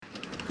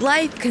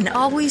Life can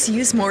always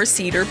use more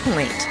Cedar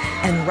Point.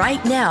 And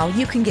right now,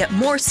 you can get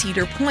more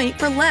Cedar Point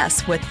for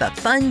less with the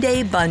Fun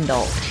Day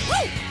Bundle.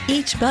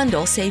 Each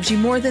bundle saves you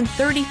more than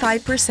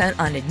 35%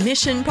 on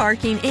admission,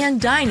 parking, and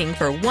dining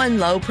for one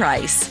low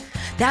price.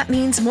 That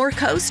means more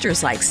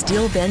coasters like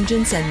Steel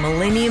Vengeance and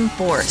Millennium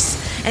Force,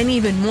 and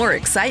even more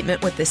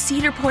excitement with the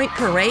Cedar Point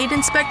Parade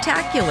and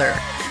Spectacular.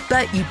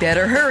 But you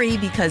better hurry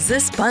because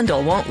this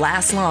bundle won't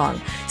last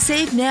long.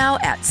 Save now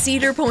at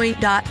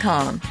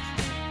cedarpoint.com.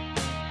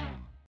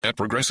 At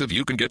Progressive,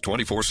 you can get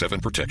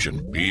 24/7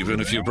 protection,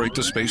 even if you break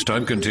the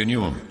space-time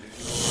continuum.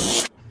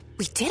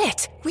 We did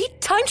it! We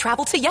time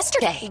traveled to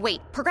yesterday! Wait,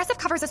 Progressive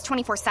covers us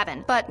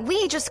 24/7, but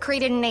we just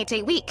created an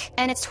 8-day week,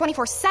 and it's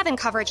 24/7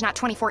 coverage, not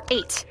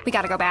 24/8. We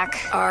gotta go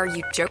back. Are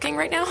you joking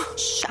right now?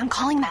 Shh, I'm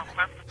calling them.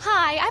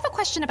 Hi, I have a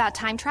question about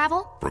time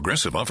travel.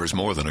 Progressive offers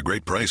more than a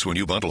great price when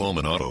you bundle home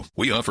and auto.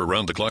 We offer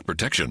round-the-clock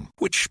protection,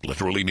 which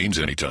literally means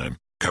anytime.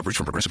 Coverage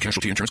from Progressive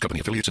Casualty Insurance Company,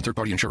 affiliates, and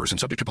third-party insurers, and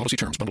subject to policy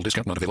terms. Bundle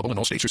discount not available in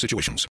all states or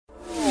situations.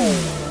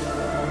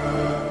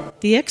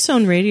 The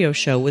X-Zone Radio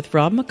Show with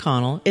Rob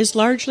McConnell is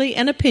largely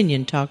an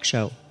opinion talk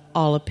show.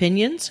 All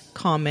opinions,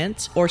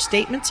 comments, or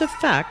statements of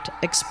fact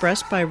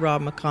expressed by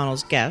Rob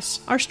McConnell's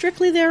guests are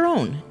strictly their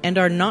own and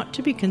are not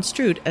to be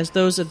construed as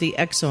those of the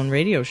X-Zone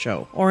Radio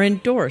Show or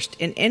endorsed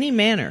in any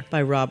manner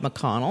by Rob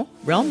McConnell,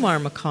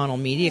 Relmar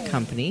McConnell Media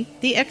Company,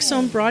 the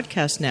X-Zone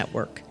Broadcast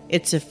Network,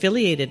 its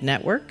affiliated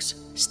networks,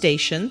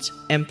 stations,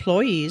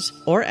 employees,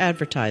 or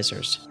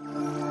advertisers.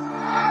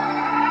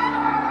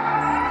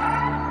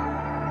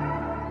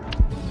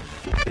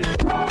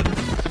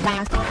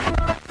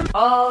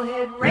 All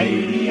Hit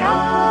Radio.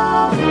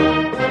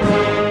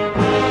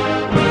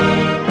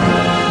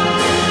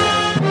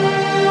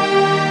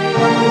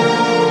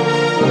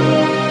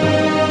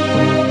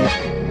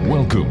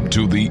 Welcome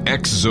to the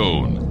X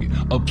Zone,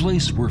 a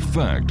place where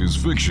fact is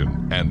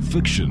fiction and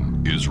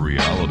fiction is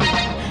reality.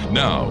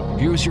 Now,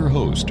 here's your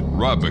host,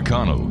 Rob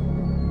McConnell.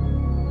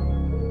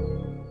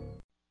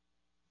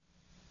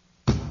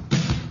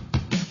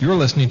 You're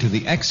listening to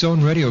the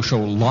X-Zone Radio Show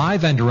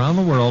live and around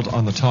the world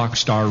on the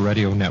Talkstar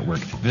Radio Network.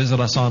 Visit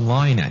us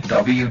online at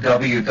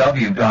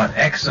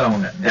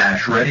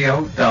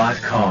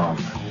www.xzone-radio.com.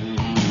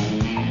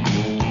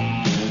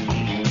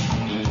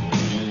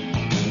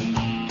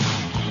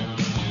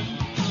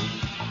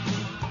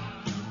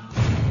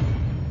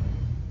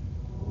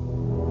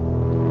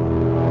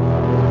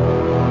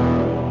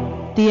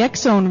 The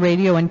X-Zone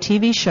radio and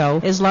TV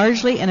show is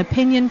largely an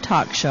opinion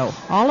talk show.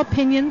 All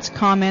opinions,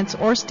 comments,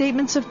 or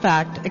statements of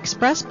fact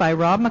expressed by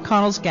Rob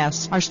McConnell's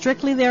guests are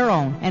strictly their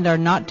own and are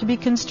not to be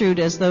construed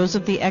as those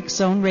of the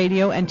X-Zone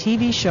radio and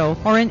TV show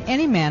or in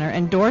any manner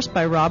endorsed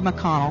by Rob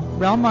McConnell,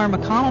 Relmar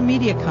McConnell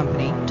Media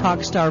Company,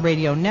 Talkstar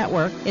Radio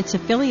Network, its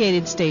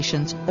affiliated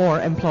stations,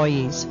 or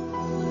employees.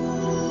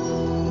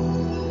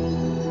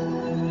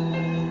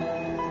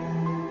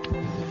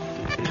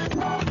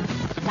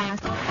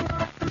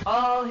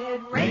 All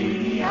Hit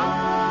Radio.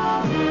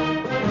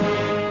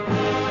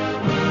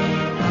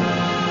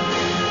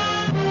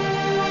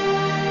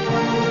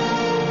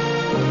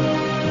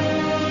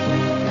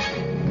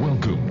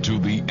 Welcome to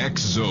the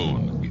X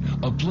Zone,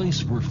 a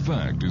place where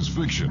fact is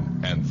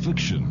fiction and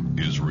fiction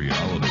is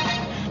reality.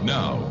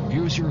 Now,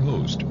 here's your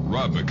host,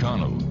 Rob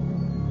McConnell.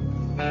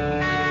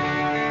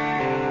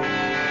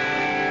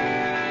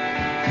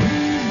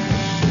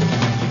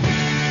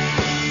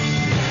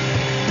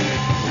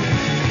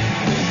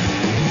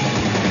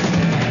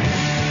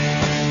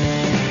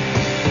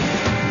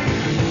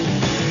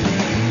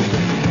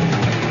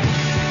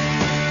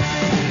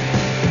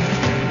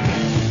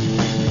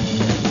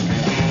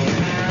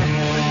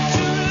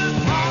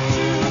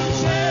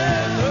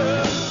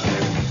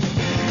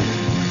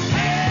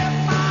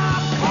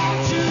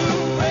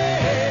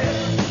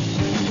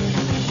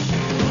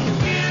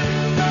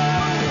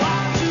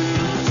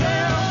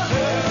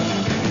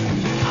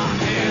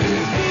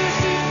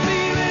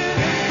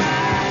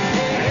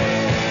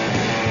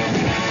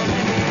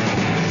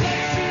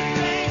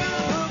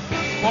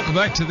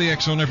 Back to the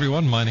X-Zone,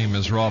 everyone. My name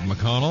is Rob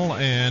McConnell,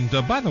 and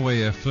by the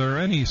way, if there are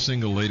any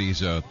single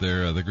ladies out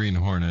there, the Green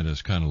Hornet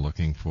is kind of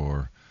looking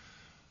for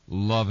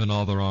love in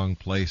all the wrong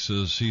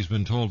places. He's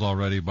been told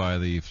already by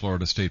the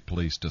Florida State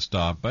Police to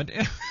stop, but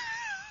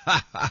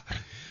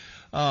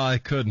I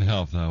couldn't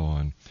help that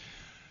one.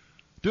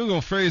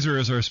 Dougall Fraser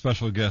is our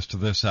special guest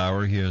this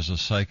hour. He is a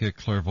psychic,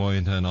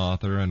 clairvoyant, and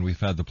author, and we've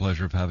had the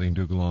pleasure of having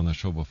Dougall on the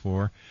show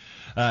before.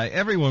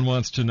 Everyone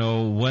wants to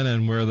know when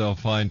and where they'll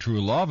find true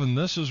love, and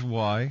this is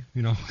why,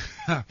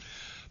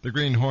 the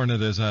Green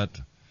Hornet is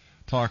at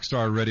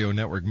Talkstar Radio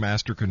Network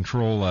Master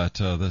Control at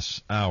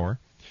this hour.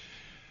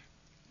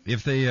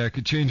 If they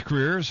could change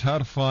careers, how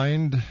to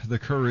find the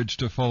courage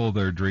to follow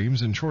their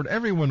dreams. In short,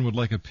 everyone would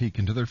like a peek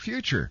into their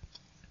future.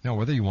 Now,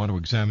 whether you want to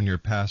examine your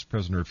past,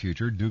 present, or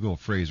future, Dougall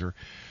Fraser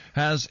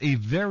has a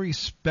very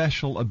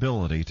special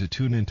ability to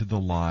tune into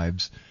the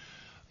lives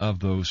of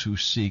those who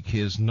seek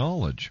his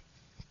knowledge.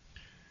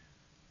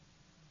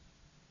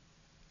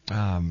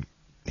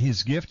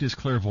 His gift is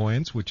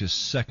clairvoyance, which is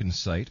second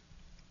sight.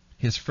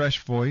 His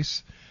fresh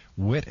voice,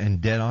 wit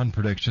and dead-on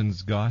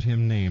predictions got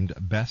him named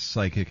Best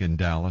Psychic in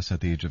Dallas at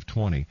the age of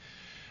 20.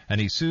 And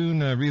he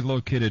soon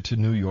relocated to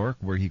New York,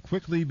 where he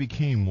quickly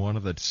became one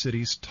of the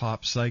city's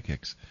top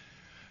psychics.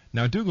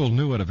 Now, Dougall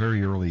knew at a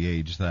very early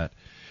age that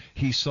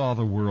he saw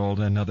the world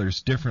and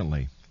others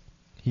differently.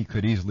 He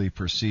could easily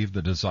perceive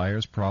the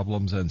desires,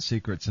 problems, and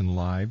secrets in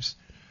lives.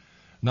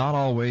 Not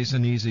always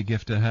an easy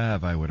gift to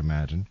have, I would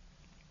imagine.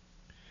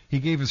 He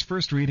gave his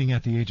first reading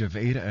at the age of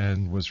 8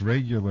 and was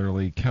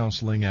regularly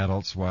counseling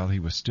adults while he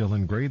was still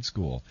in grade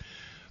school.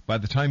 By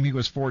the time he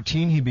was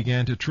 14, he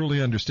began to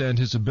truly understand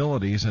his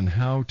abilities and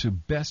how to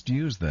best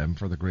use them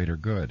for the greater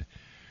good.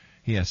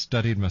 He has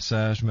studied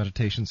massage,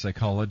 meditation,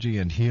 psychology,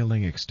 and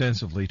healing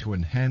extensively to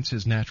enhance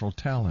his natural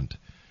talent.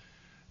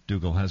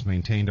 Dougall has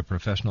maintained a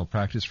professional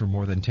practice for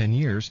more than 10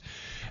 years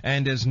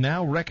and is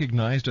now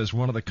recognized as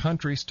one of the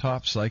country's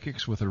top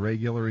psychics with a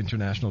regular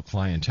international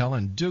clientele.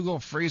 And Dougall,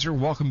 Fraser,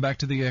 welcome back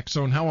to the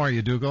X-Zone. How are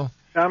you, Dougall?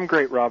 I'm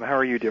great, Rob. How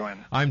are you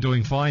doing? I'm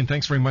doing fine.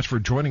 Thanks very much for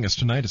joining us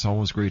tonight. It's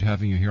always great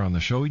having you here on the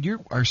show.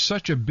 You are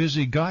such a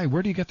busy guy.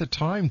 Where do you get the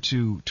time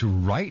to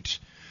write?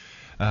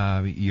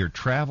 You're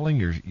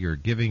traveling. You're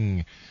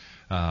giving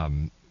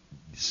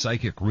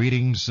psychic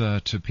readings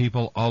to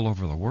people all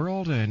over the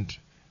world, and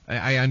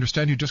I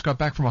understand you just got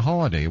back from a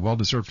holiday, a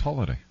well-deserved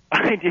holiday.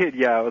 I did,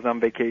 yeah. I was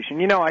on vacation.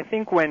 You know, I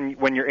think when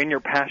you're in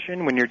your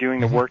passion, when you're doing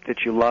the work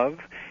that you love,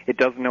 it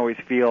doesn't always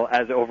feel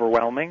as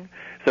overwhelming.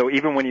 So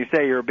even when you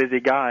say you're a busy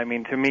guy, I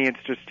mean, to me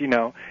it's just, you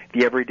know,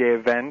 the everyday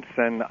events,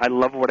 and I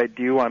love what I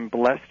do. I'm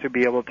blessed to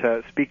be able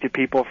to speak to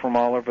people from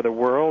all over the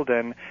world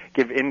and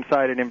give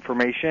insight and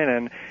information,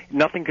 and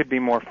nothing could be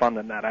more fun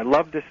than that. I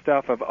love this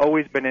stuff. I've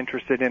always been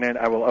interested in it.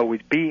 I will always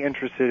be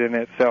interested in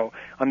it, so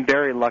I'm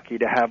very lucky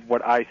to have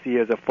what I see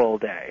as a full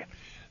day.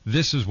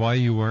 This is why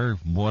you are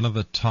one of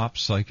the top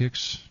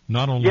psychics,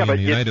 not only in the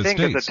United States. Yeah, but you'd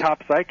think as a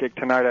top psychic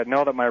tonight I'd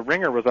know that my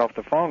ringer was off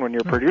the phone when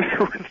your producer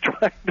was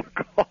trying to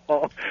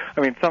call. I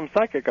mean, some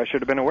psychic, I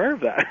should have been aware of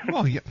that.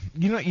 Well, you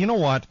know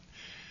what?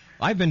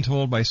 I've been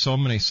told by so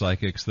many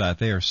psychics that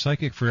they are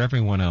psychic for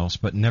everyone else,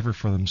 but never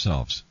for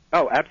themselves.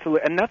 Oh,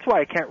 absolutely. And that's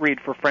why I can't read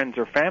for friends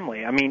or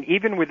family. I mean,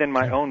 even within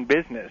my own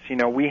business, you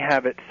know, we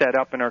have it set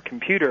up in our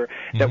computer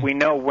that we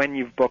know when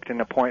you've booked an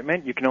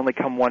appointment. You can only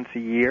come once a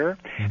year.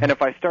 And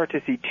if I start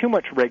to see too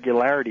much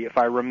regularity, if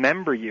I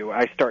remember you,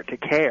 I start to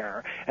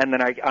care, and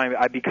then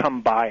I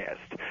become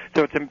biased.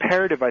 So it's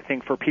imperative, I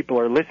think, for people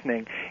who are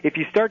listening, if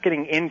you start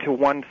getting into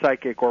one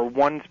psychic or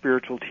one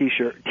spiritual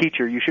teacher,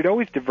 you should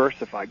always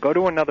diversify. Go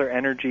to another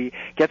energy,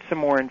 get some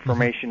more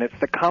information. It's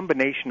the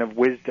combination of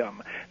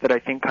wisdom that I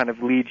think kind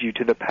of leads you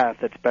to the path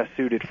that's best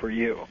suited for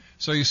you.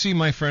 So you see,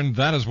 my friend,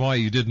 that is why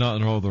you did not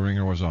know the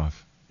ringer was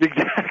off.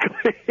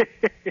 Exactly.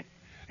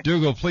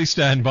 Dougall, please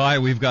stand by.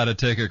 We've got to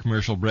take a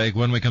commercial break.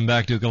 When we come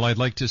back, Dougall, I'd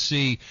like to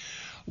see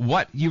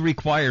what you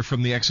require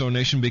from the X-Zone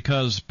Nation,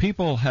 because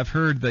people have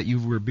heard that you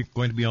were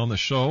going to be on the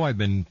show. I've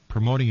been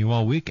promoting you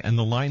all week, and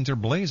the lines are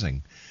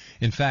blazing.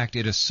 In fact,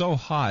 it is so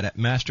hot at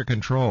Master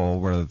Control,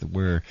 where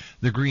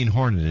the Green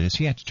Hornet is,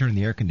 he had to turn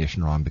the air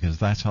conditioner on because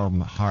that's how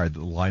hard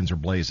the lines are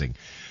blazing.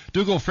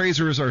 Dougall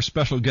Fraser is our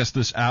special guest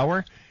this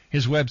hour.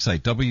 His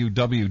website,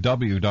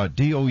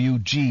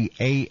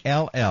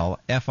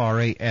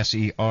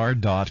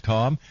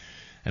 www.dougallfraser.com.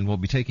 And we'll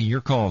be taking your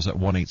calls at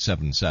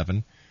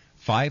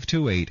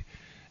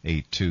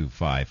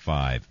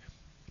 1-877-528-8255.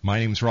 My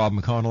name's Rob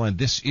McConnell, and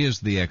this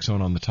is the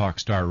X-Zone on the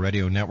Talkstar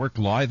Radio Network,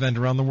 live and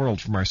around the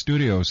world from our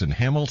studios in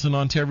Hamilton,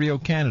 Ontario,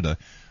 Canada,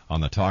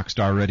 on the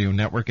Talkstar Radio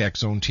Network,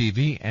 X-Zone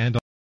TV, and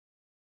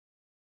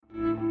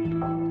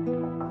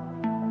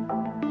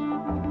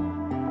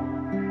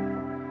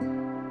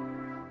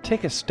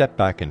Take a step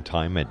back in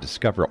time and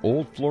discover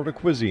old Florida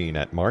cuisine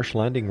at Marsh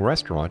Landing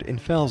Restaurant in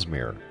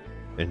Fellsmere.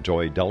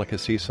 Enjoy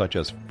delicacies such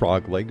as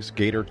frog legs,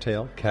 gator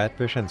tail,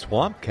 catfish, and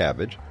swamp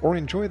cabbage, or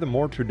enjoy the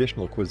more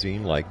traditional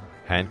cuisine like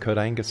hand-cut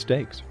Angus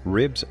steaks,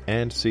 ribs,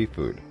 and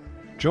seafood.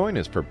 Join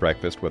us for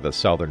breakfast with a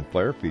southern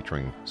flair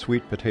featuring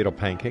sweet potato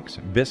pancakes,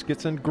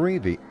 biscuits, and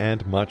gravy,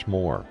 and much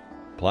more.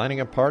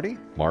 Planning a party?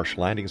 Marsh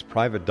Landing's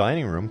private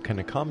dining room can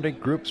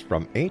accommodate groups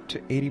from 8 to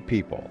 80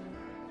 people.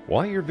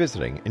 While you're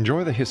visiting,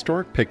 enjoy the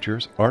historic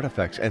pictures,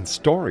 artifacts, and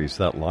stories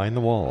that line the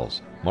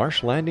walls.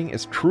 Marsh Landing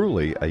is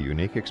truly a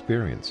unique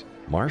experience.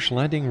 Marsh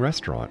Landing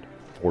Restaurant,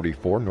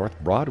 44 North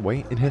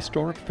Broadway in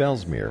historic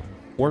Fellsmere,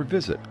 or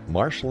visit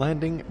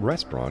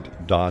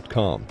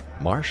marshlandingrestaurant.com.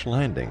 Marsh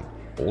Landing,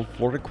 old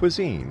Florida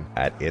cuisine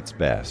at its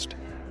best.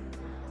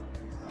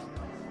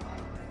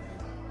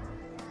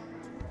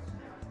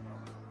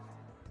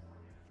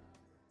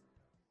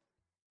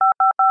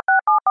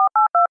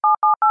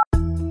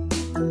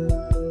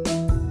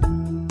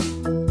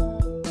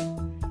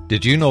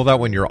 Did you know that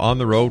when you're on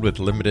the road with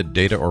limited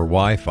data or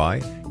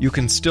Wi-Fi, you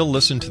can still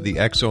listen to the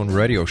X-Zone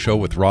Radio Show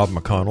with Rob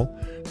McConnell,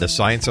 The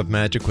Science of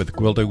Magic with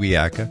Gwilda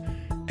Wiyaka,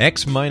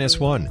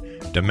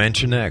 X-1,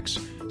 Dimension X,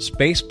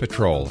 Space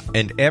Patrol,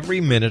 and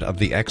every minute of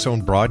the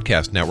X-Zone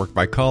Broadcast Network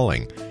by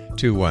calling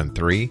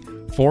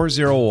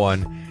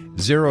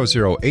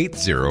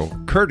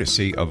 213-401-0080,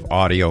 courtesy of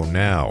Audio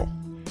Now.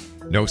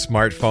 No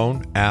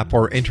smartphone, app,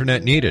 or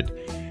internet needed.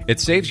 It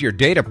saves your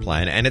data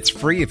plan and it's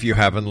free if you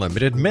have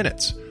unlimited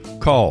minutes.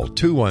 Call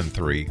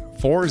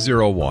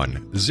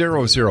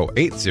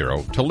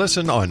 213-401-0080 to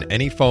listen on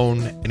any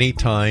phone,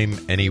 anytime,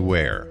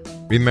 anywhere.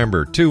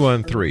 Remember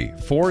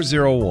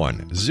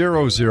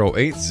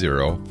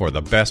 213-401-0080 for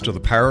the best of the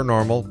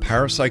paranormal,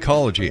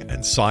 parapsychology,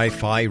 and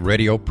sci-fi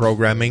radio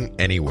programming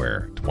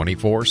anywhere,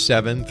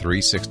 24/7,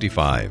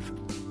 365.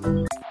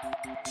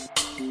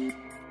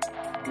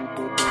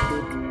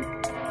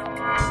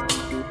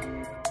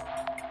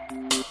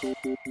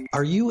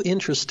 Are you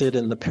interested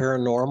in the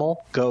paranormal,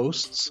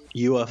 ghosts,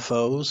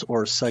 UFOs,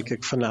 or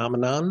psychic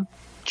phenomenon?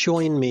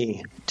 Join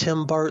me,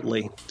 Tim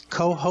Bartley,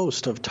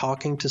 co-host of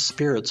Talking to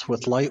Spirits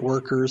with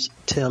Lightworkers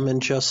Tim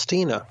and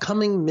Justina,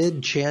 coming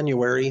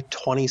mid-January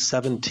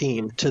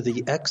 2017 to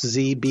the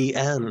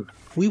XZBN.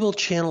 We will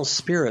channel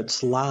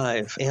spirits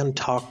live and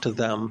talk to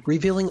them,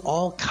 revealing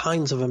all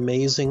kinds of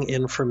amazing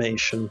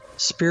information.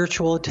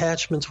 Spiritual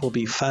attachments will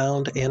be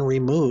found and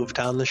removed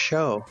on the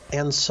show,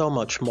 and so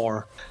much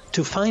more.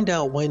 To find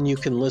out when you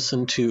can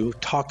listen to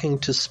Talking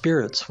to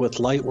Spirits with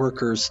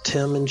Lightworkers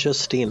Tim and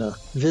Justina,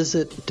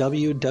 visit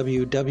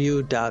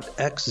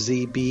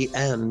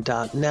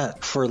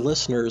www.xzbn.net for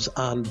listeners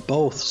on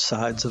both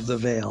sides of the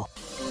veil.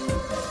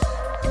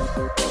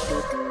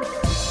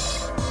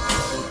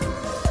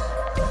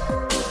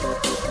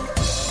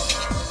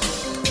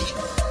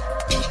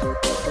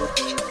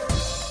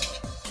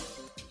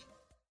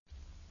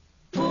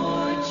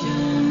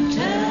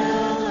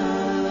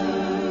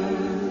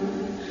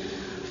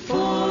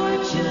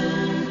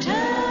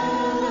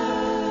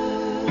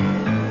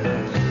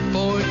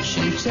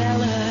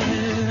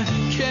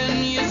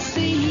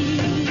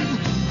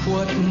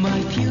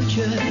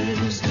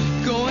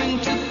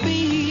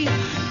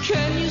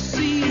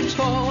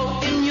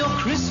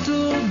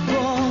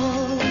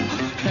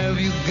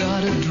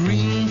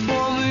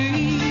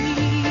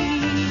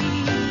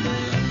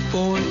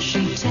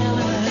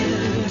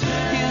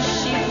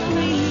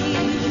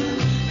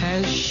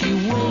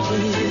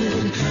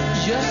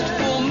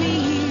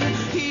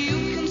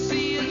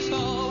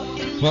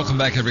 Welcome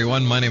back,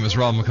 everyone. My name is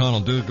Rob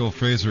McConnell. Dougall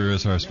Fraser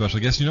is our special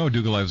guest. You know,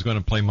 Dougall, I was going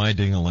to play My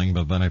Ding-a-Ling,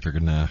 but then I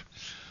figured, nah.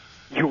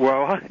 You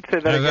will? Say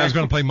that again. I was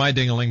going to play My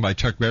Ding-a-Ling by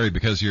Chuck Berry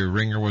because your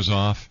ringer was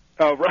off.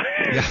 Oh,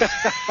 right. Yeah.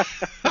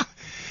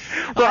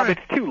 Rob,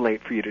 it's too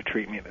late for you to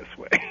treat me this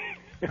way.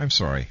 I'm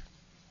sorry.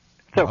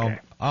 It's okay.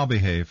 I'll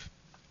behave.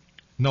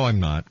 No,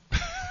 I'm not.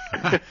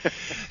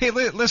 Hey,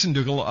 listen,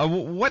 Dougall,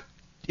 what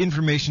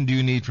information do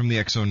you need from the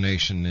X-Zone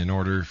Nation in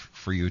order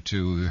for you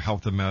to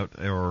help them out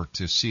or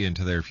to see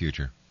into their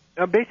future?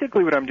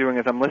 Basically what I'm doing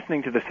is I'm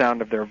listening to the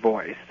sound of their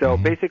voice. So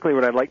basically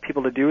what I'd like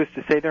people to do is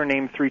to say their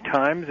name 3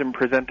 times and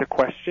present a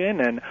question,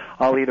 and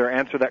I'll either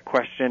answer that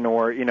question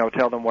or,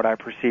 tell them what I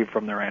perceive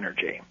from their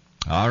energy.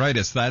 All right,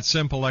 it's that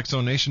simple,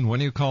 X-Zone Nation.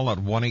 When you call at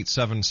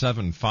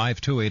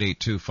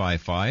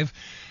 1-877-528-8255,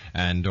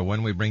 and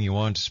when we bring you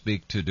on to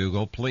speak to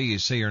Dougall,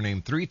 please say your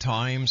name 3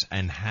 times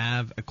and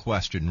have a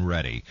question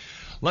ready.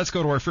 Let's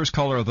go to our first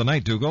caller of the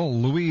night, Dougall.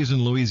 Louise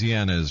in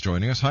Louisiana is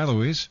joining us. Hi,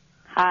 Louise.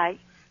 Hi.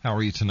 How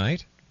are you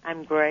tonight?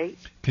 I'm great.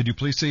 Could you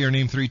please say your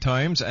name 3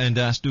 times and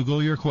ask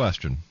Dougall your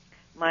question?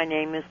 My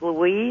name is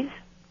Louise,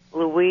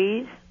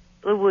 and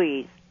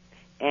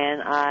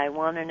I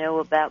want to know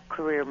about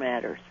career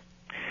matters.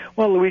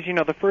 Well, Louise,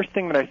 the first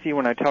thing that I see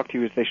when I talk to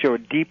you is they show a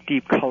deep,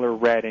 deep color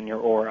red in your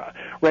aura.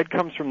 Red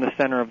comes from the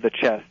center of the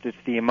chest. It's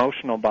the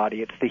emotional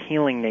body. It's the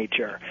healing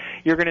nature.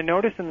 You're going to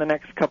notice in the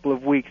next couple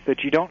of weeks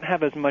that you don't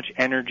have as much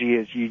energy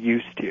as you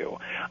used to.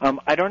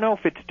 I don't know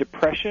if it's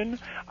depression,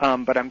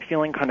 but I'm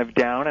feeling kind of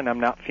down and I'm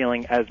not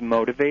feeling as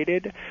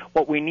motivated.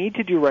 What we need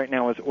to do right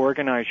now is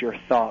organize your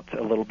thoughts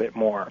a little bit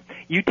more.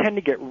 You tend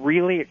to get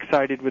really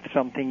excited with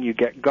something. You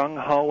get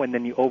gung-ho, and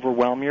then you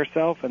overwhelm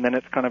yourself, and then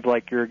it's kind of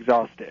like you're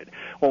exhausted.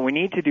 What we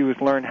need to do is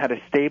learn how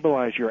to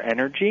stabilize your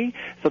energy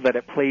so that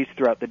it plays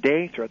throughout the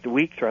day, throughout the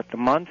week, throughout the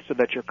month, so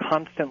that you're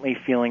constantly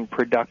feeling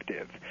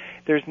productive.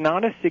 There's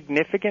not a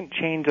significant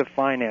change of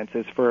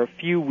finances for a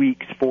few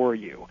weeks for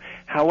you.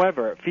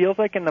 However, it feels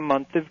like in the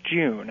month of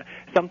June,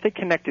 something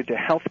connected to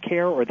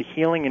healthcare or the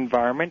healing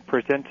environment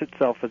presents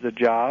itself as a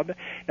job.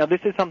 Now, this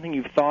is something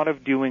you've thought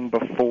of doing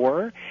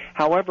before.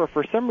 However,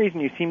 for some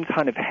reason you seem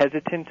kind of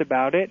hesitant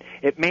about it.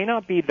 It may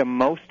not be the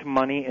most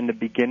money in the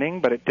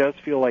beginning, but it does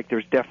feel like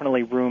there's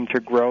definitely room to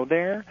grow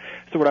there.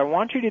 So what I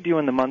want you to do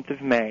in the month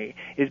of May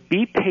is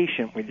be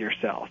patient with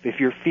yourself. If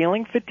you're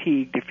feeling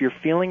fatigued, if you're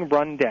feeling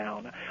run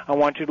down, I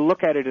want you to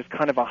look at it as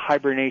kind of a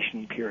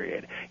hibernation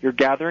period. You're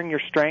gathering your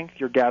strength,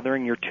 you're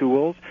gathering your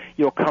tools.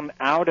 You'll come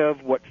out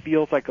of what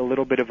feels like a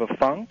little bit of a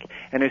funk,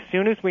 and as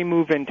soon as we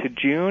move into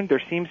June,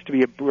 there seems to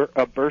be a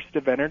burst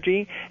of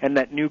energy and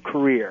that new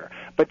career.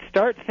 But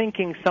start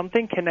thinking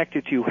something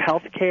connected to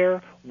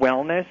healthcare,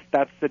 wellness.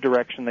 That's the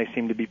direction they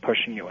seem to be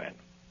pushing you in.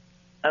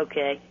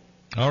 Okay.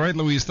 All right,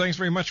 Louise, thanks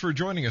very much for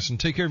joining us, and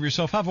take care of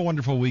yourself. Have a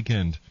wonderful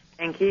weekend.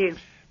 Thank you.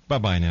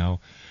 Bye-bye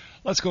now.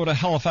 Let's go to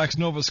Halifax,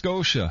 Nova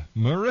Scotia.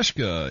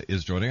 Mariska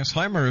is joining us.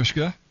 Hi,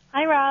 Mariska.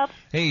 Hi, Rob. Rob.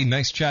 Hey,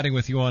 nice chatting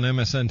with you on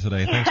MSN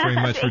today. Thanks very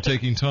much for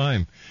taking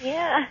time.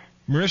 Yeah.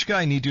 Mariska,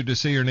 I need you to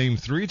say your name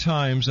 3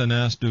 times and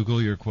ask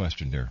Dougall your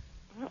question, dear.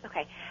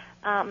 Okay.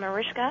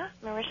 Mariska.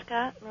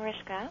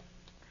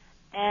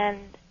 And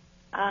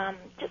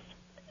just,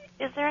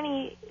 is there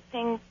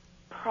anything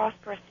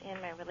prosperous in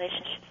my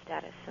relationship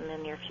status in the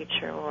near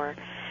future, or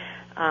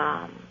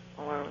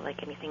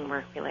like anything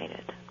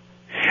work-related?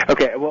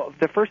 Okay, well,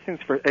 the first things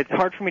first, it's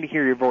hard for me to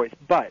hear your voice,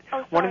 but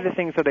one of the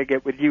things that I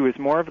get with you is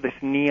more of this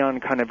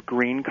neon kind of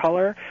green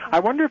color. I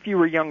wonder if you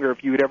were younger,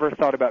 if you had ever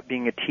thought about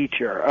being a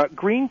teacher.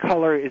 Green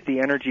color is the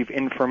energy of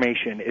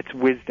information. It's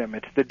wisdom.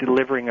 It's the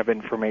delivering of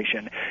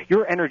information.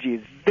 Your energy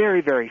is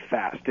very, very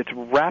fast. It's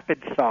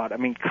rapid thought. I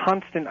mean,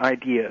 constant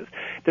ideas.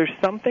 There's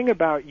something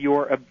about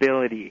your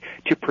ability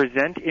to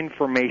present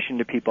information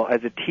to people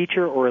as a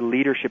teacher or a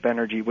leadership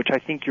energy, which I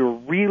think you're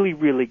really,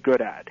 really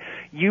good at.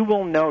 You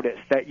will notice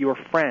that your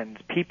friends,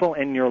 people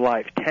in your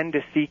life, tend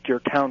to seek your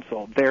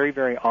counsel very,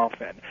 very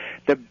often.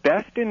 The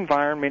best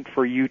environment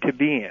for you to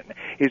be in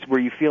is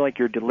where you feel like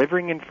you're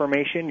delivering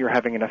information, you're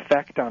having an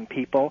effect on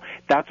people.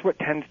 That's what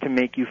tends to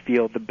make you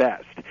feel the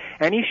best.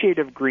 Any shade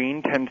of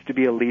green tends to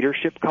be a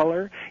leadership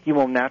color. You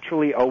will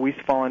naturally always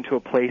fall into a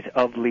place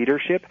of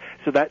leadership,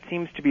 so that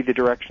seems to be the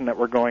direction that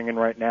we're going in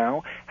right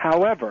now.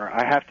 However,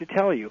 I have to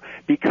tell you,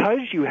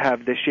 because you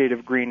have this shade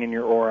of green in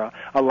your aura,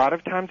 a lot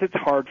of times it's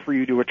hard for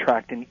you to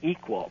attract an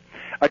equal.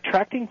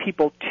 Attracting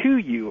people to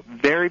you,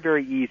 very,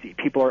 very easy.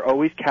 People are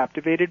always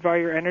captivated by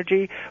your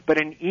energy, but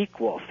an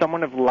equal,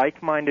 someone of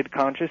like-minded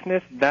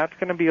consciousness, that's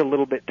going to be a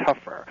little bit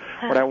tougher.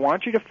 What I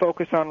want you to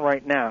focus on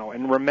right now,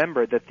 and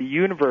remember that the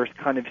universe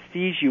kind of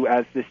sees you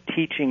as this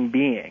teaching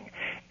being.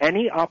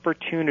 Any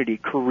opportunity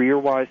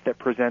career-wise that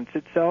presents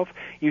itself,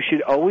 you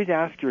should always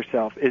ask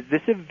yourself, is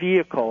this a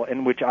vehicle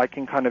in which I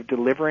can kind of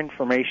deliver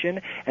information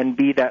and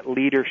be that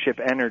leadership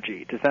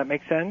energy? Does that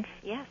make sense?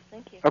 Yes,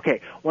 thank you. Okay,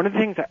 one of the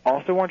things I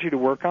also want you to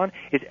work on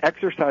is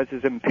exercise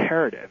is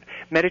imperative.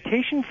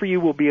 Meditation for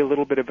you will be a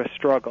little bit of a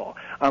struggle.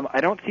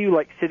 I don't see you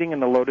like sitting in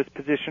the lotus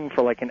position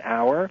for like an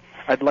hour.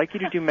 I'd like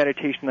you to do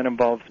meditation that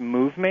involves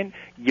movement,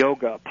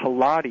 yoga,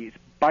 Pilates,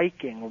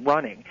 biking,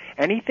 running,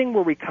 anything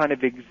where we kind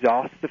of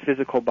exhaust the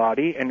physical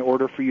body in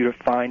order for you to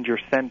find your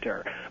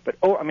center. But,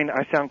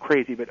 I sound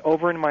crazy, but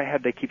over in my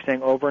head they keep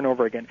saying over and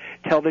over again,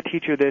 tell the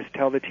teacher this,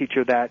 tell the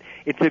teacher that.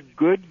 It's a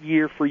good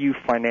year for you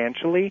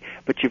financially,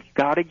 but you've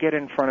got to get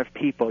in front of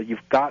people.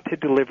 You've got to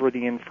deliver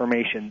the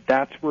information.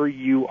 That's where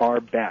you are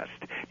best.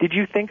 Did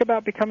you think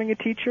about becoming a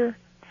teacher?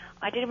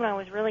 I did when I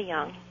was really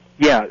young.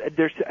 Yeah,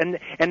 and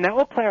that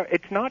will play out.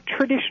 It's not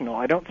traditional.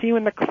 I don't see you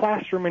in the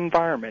classroom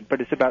environment, but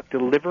it's about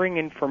delivering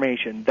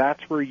information.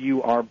 That's where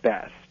you are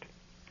best.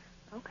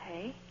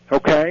 Okay.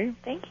 Okay?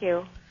 Thank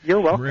you.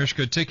 You're welcome.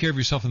 Mariska, take care of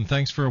yourself, and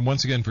thanks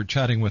once again for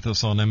chatting with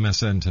us on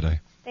MSN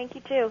today. Thank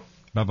you, too.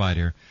 Bye-bye,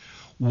 dear.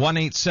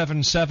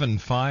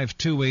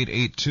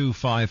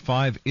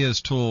 1-877-528-8255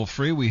 is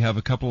toll-free. We have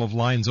a couple of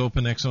lines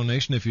open,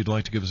 Exonation, if you'd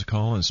like to give us a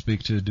call and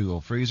speak to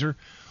Dougall Fraser.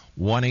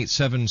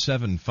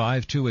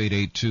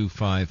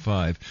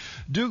 1-877-528-8255.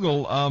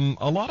 Dougall,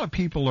 a lot of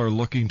people are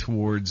looking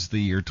towards the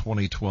year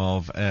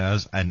 2012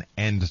 as an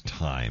end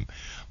time.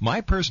 My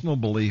personal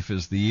belief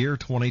is the year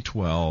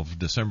 2012,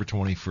 December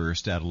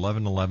 21st at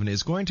 11:11,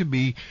 is going to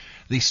be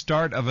the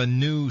start of a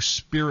new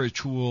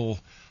spiritual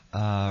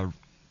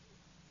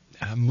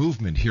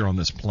movement here on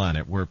this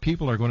planet where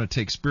people are going to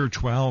take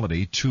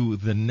spirituality to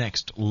the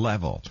next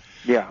level.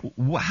 Yeah.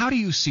 How do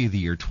you see the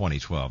year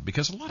 2012?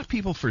 Because a lot of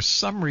people, for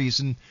some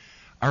reason,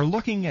 are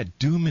looking at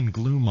doom and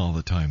gloom all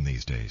the time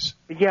these days.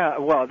 Yeah,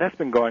 well, that's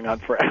been going on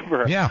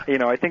forever. Yeah.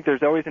 I think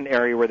there's always an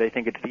area where they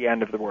think it's the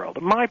end of the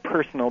world. My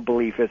personal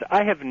belief is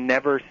I have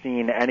never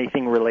seen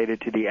anything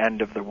related to the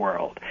end of the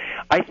world.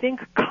 I think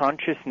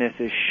consciousness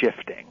is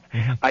shifting.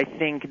 Mm-hmm. I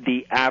think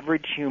the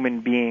average human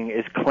being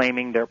is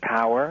claiming their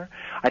power.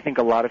 I think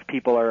a lot of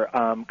people are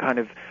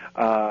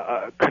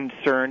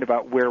concerned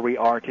about where we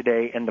are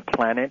today in the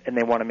planet, and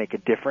they want to make a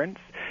difference.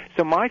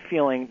 So my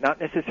feeling, not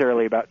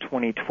necessarily about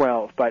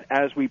 2012, but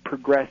as we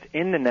progress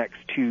in the next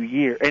 10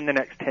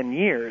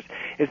 years,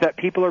 is that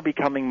people are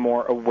becoming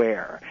more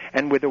aware,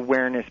 and with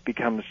awareness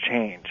becomes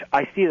change.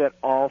 I see that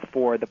all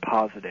for the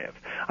positive.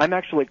 I'm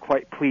actually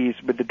quite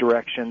pleased with the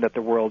direction that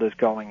the world is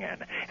going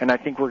in, and I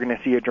think we're going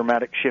to see a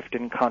dramatic shift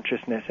in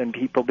consciousness and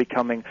people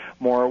becoming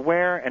more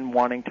aware and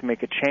wanting to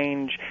make a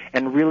change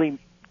and really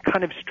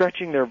kind of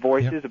stretching their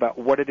voices about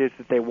what it is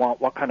that they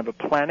want, what kind of a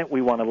planet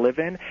we want to live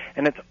in,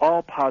 and it's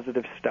all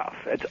positive stuff.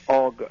 It's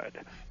all good.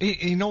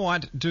 You know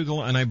what,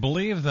 Dougall, and I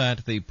believe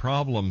that the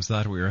problems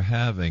that we are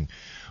having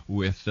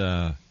with,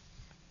 with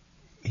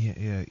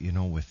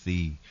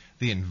the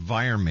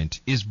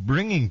environment is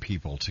bringing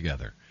people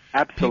together.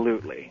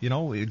 Absolutely.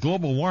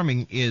 Global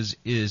warming is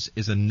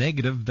a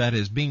negative that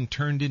is being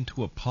turned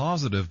into a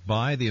positive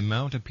by the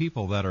amount of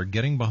people that are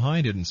getting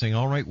behind it and saying,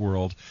 all right,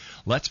 world,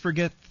 let's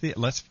forget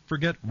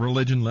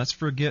religion, let's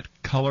forget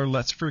color,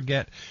 let's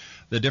forget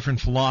the different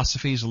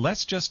philosophies.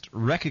 Let's just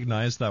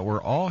recognize that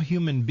we're all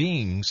human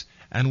beings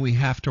and we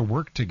have to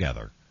work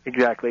together.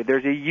 Exactly.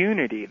 There's a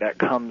unity that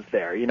comes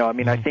there. You know, I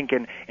mean, I think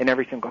in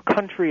every single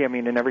country, I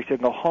mean, in every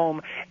single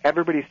home,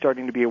 everybody's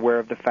starting to be aware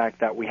of the fact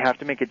that we have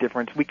to make a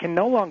difference. We can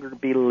no longer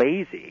be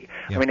lazy.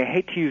 Yep. I mean, I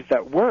hate to use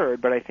that word,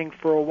 but I think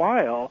for a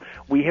while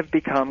we have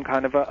become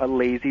kind of a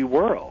lazy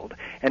world.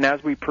 And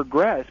as we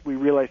progress, we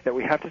realize that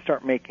we have to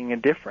start making a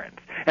difference.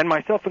 And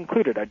myself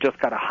included. I just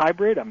got a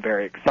hybrid. I'm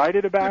very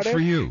excited about it. Good for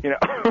you. You know,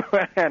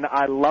 and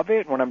I love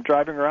it. When I'm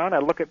driving around, I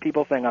look at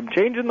people saying, I'm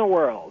changing the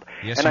world.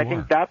 Yes, and I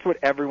think that's what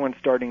everyone's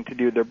starting to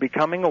do. They're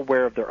becoming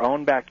aware of their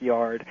own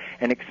backyard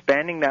and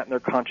expanding that in their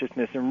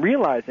consciousness and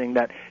realizing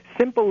that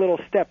simple little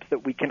steps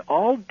that we can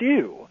all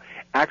do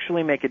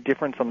actually make a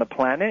difference on the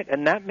planet,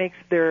 and that makes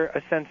there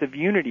a sense of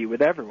unity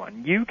with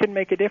everyone. You can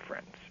make a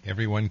difference.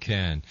 Everyone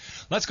can.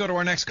 Let's go to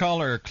our next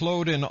caller,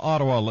 Claude in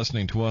Ottawa,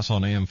 listening to us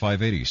on AM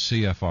 580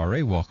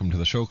 CFRA. Welcome to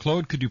the show.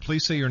 Claude, could you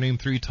please say your name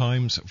 3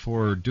 times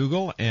for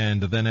Dougall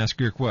and then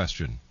ask your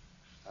question?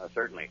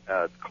 Certainly.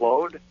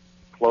 Claude.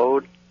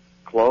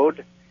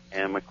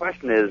 And my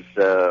question is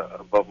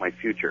about my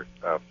future,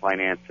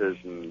 finances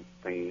and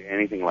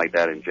anything like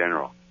that in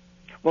general.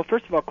 Well,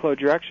 first of all,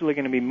 Claude, you're actually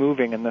going to be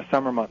moving in the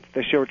summer months.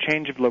 They show a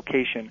change of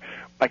location.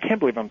 I can't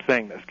believe I'm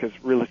saying this because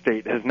real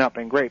estate has not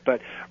been great,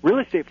 but real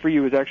estate for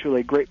you is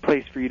actually a great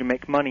place for you to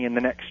make money in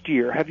the next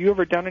year. Have you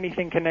ever done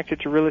anything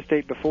connected to real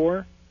estate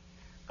before?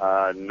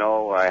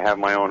 No, I have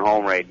my own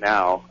home right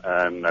now,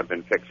 and I've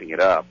been fixing it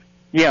up.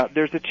 Yeah,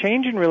 there's a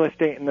change in real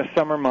estate in the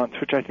summer months,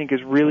 which I think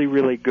is really,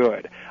 really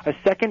good. A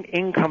second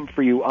income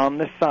for you on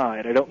the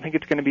side. I don't think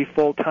it's going to be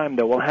full-time,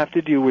 though. Will have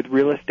to do with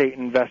real estate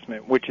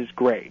investment, which is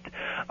great.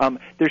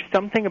 There's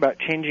something about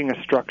changing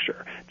a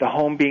structure, the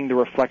home being the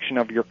reflection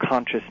of your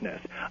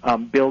consciousness,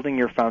 building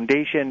your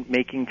foundation,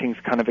 making things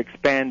kind of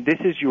expand. This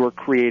is your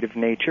creative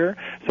nature.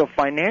 So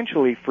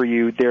financially for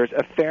you, there's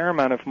a fair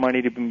amount of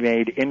money to be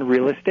made in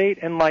real estate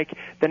in like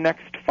the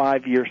next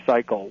 5-year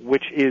cycle,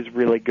 which is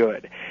really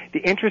good.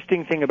 The interesting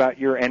thing about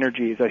your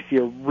energy is I see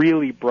a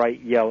really bright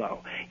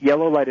yellow.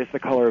 Yellow light is the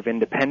color of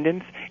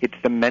independence. It's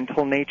the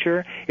mental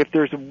nature. If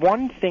there's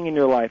one thing in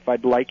your life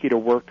I'd like you to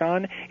work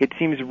on, it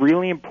seems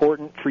really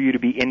important for you to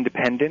be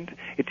independent.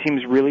 It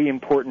seems really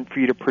important for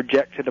you to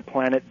project to the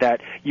planet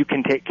that you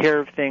can take care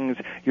of things.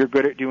 You're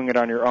good at doing it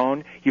on your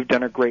own. You've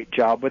done a great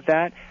job with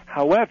that.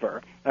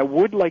 However, I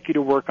would like you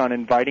to work on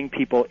inviting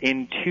people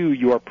into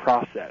your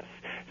process.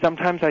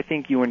 Sometimes I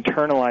think you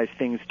internalize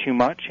things too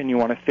much and you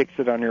want to fix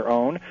it on your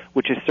own,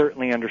 which is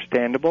certainly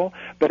understandable,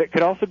 but it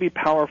could also be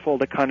powerful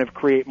to kind of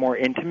create more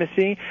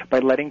intimacy by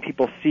letting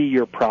people see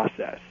your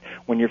process.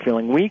 When you're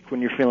feeling weak, when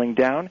you're feeling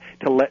down,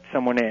 to let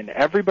someone in.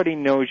 Everybody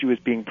knows you as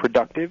being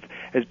productive,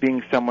 as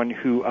being someone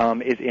who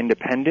is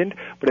independent,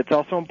 but it's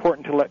also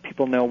important to let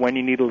people know when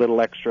you need a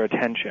little extra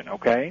attention,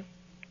 okay?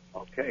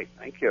 Okay,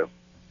 thank you.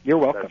 You're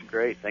welcome. That's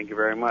great. Thank you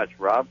very much.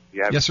 Rob,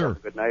 you have yes, sir. A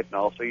good night, and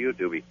also you,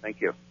 Doobie.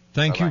 Thank you.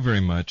 Thank Bye-bye. you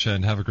very much,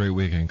 and have a great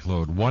weekend,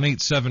 Claude.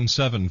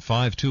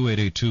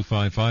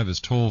 1-877-528-8255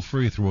 is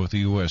toll-free throughout the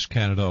U.S.,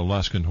 Canada,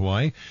 Alaska, and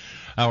Hawaii.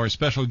 Our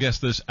special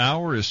guest this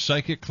hour is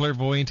psychic,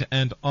 clairvoyant,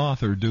 and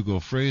author Dougall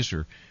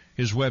Fraser.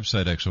 His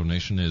website,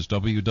 Exonation, is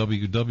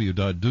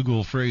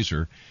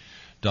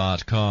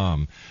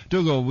www.dougallfraser.com.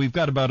 Dougall, we've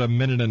got about a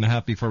minute and a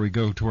half before we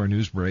go to our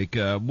news break.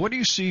 What do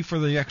you see for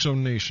the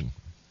Exonation?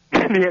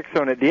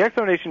 The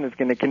Exonation is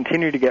going to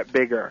continue to get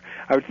bigger.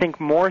 I would think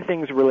more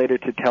things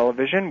related to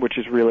television, which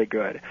is really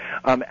good.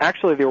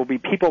 Actually, there will be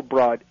people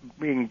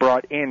being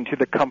brought into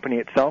the company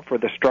itself or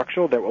the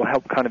structure that will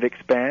help kind of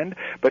expand.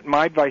 But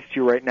my advice to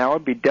you right now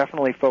would be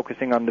definitely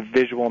focusing on the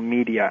visual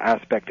media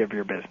aspect of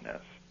your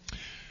business.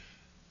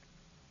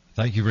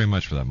 Thank you very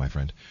much for that, my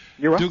friend.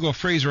 You're welcome. Dougall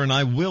Fraser and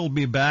I will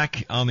be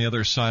back on the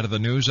other side of the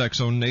news.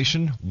 X-Zone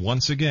Nation,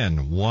 once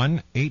again,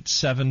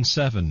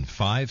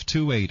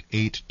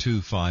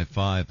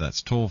 1-877-528-8255.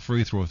 That's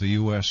toll-free throughout the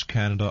U.S.,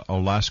 Canada,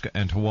 Alaska,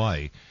 and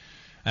Hawaii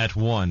at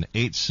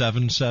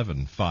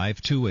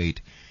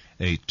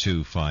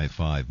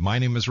 1-877-528-8255. My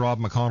name is Rob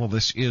McConnell.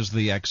 This is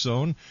the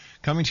X-Zone,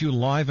 coming to you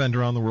live and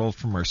around the world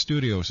from our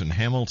studios in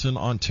Hamilton,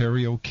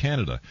 Ontario,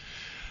 Canada.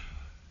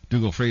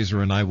 Dougall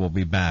Fraser and I will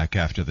be back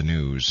after the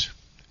news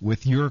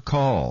with your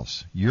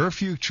calls, your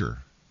future.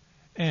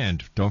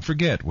 And don't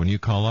forget, when you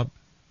call up,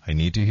 I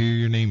need to hear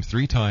your name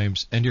 3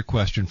 times and your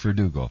question for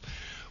Dougall.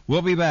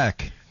 We'll be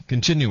back,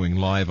 continuing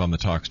live on the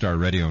Talkstar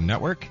Radio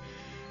Network.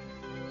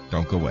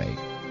 Don't go away.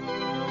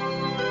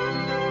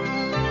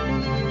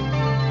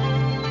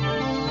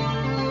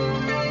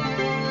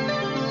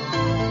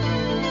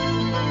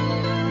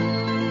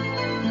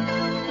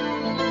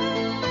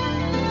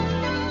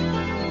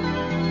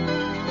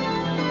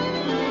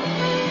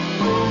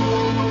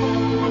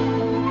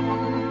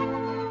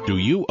 Do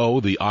you owe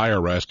owe the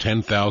IRS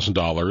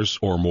 $10,000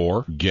 or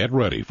more? Get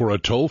ready for a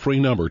toll-free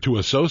number to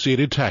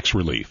Associated Tax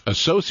Relief.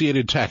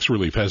 Associated Tax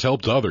Relief has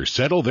helped others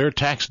settle their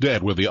tax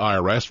debt with the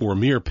IRS for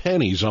mere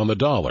pennies on the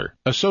dollar.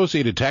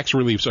 Associated Tax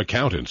Relief's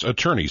accountants,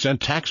 attorneys,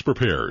 and tax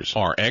preparers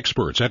are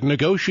experts at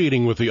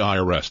negotiating with the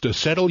IRS to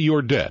settle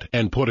your debt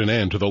and put an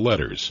end to the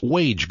letters,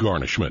 wage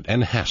garnishment,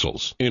 and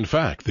hassles. In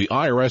fact, the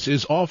IRS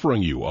is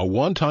offering you a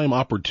one-time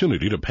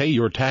opportunity to pay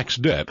your tax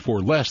debt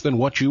for less than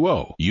what you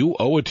owe. You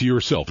owe it to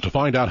yourself to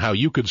find out how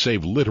you could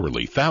save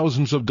literally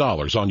thousands of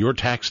dollars on your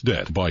tax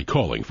debt by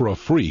calling for a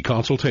free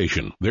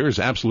consultation. There's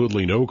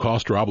absolutely no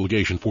cost or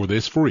obligation for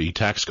this free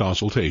tax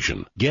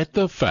consultation. Get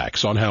the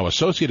facts on how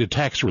Associated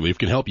Tax Relief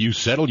can help you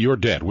settle your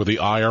debt with the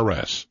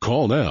IRS.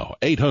 Call now,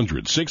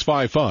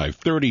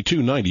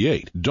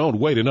 800-655-3298. Don't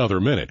wait another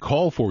minute.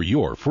 Call for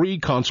your free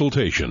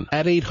consultation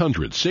at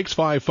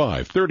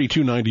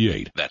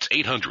 800-655-3298. That's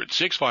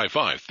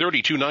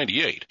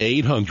 800-655-3298.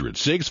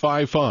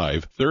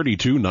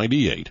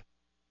 800-655-3298.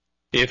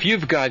 If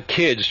you've got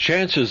kids,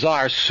 chances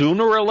are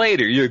sooner or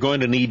later you're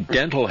going to need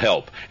dental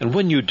help. And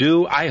when you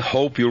do, I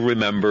hope you'll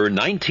remember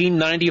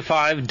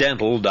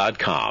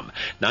 1995dental.com.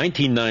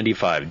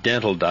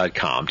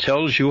 1995dental.com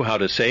tells you how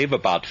to save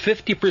about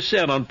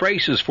 50% on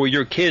braces for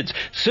your kids.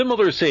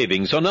 Similar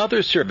savings on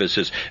other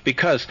services.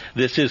 Because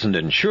this isn't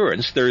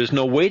insurance, there is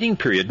no waiting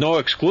period, no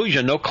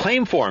exclusion, no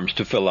claim forms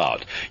to fill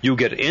out. You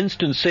get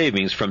instant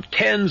savings from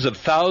tens of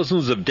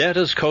thousands of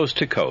dentists coast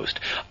to coast.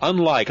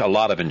 Unlike a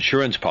lot of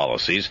insurance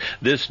policies,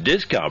 this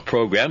discount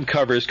program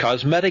covers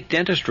cosmetic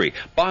dentistry,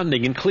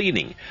 bonding, and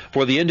cleaning.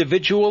 For the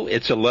individual,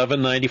 it's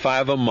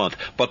 $11.95 a month,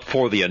 but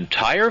for the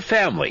entire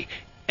family,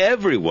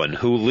 everyone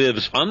who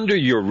lives under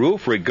your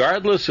roof,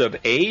 regardless of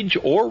age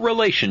or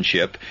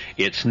relationship,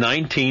 it's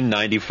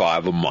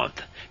 $19.95 a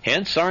month.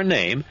 Hence our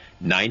name,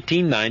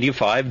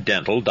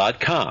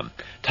 1995dental.com.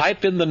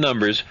 Type in the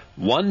numbers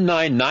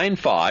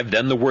 1995,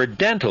 then the word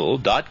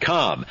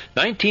dental.com.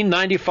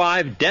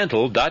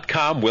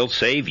 1995dental.com will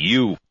save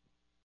you.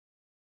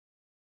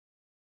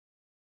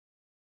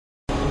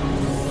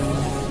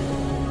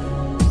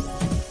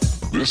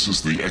 This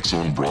is the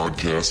X-Zone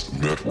Broadcast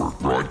Network,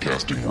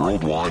 broadcasting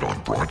worldwide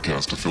on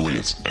broadcast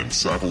affiliates and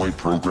satellite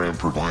program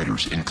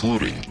providers,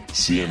 including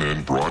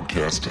CNN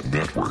Broadcast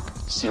Network,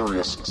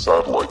 Sirius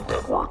Satellite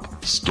Network,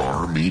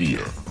 Star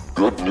Media,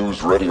 Good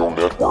News Radio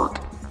Network,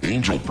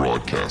 Angel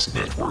Broadcast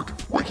Network,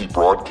 Wiki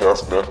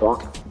Broadcast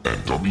Network,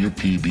 and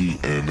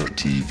WPBN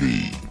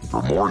TV.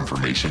 For more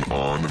information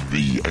on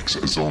the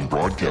X-Zone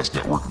Broadcast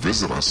Network,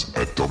 visit us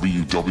at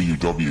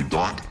www.xzbn.net.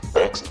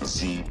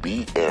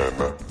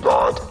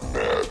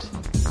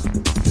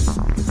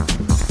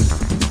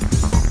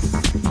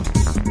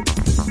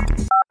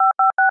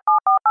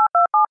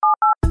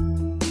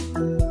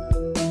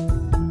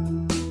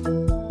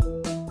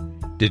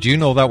 Did you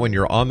know that when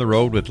you're on the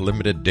road with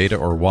limited data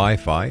or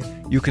Wi-Fi,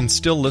 you can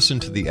still listen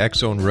to the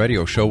X-Zone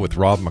Radio Show with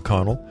Rob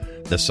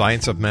McConnell, The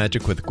Science of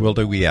Magic with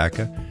Gwilda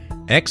Wiyaka,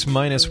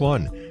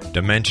 X-1,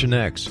 Dimension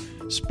X,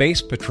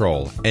 Space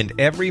Patrol, and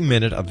every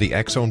minute of the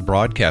X-Zone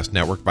Broadcast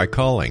Network by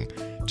calling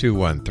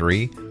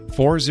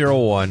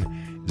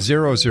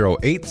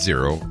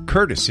 213-401-0080,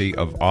 courtesy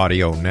of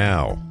Audio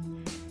Now.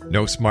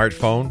 No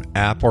smartphone,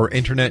 app, or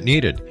internet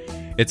needed.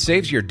 It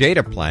saves your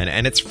data plan,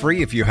 and it's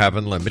free if you have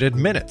unlimited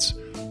minutes.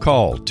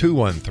 Call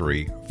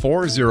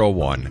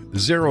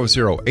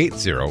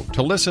 213-401-0080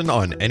 to listen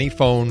on any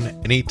phone,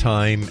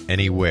 anytime,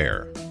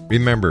 anywhere.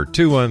 Remember,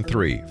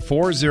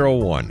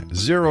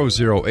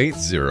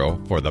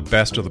 213-401-0080 for the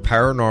best of the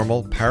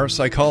paranormal,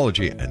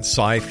 parapsychology, and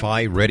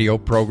sci-fi radio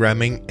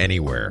programming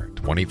anywhere,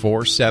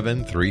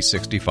 24/7,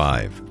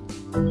 365.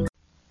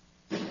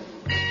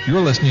 You're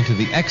listening to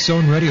the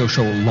X-Zone Radio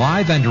Show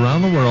live and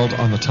around the world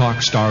on the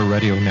Talk Star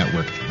Radio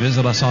Network.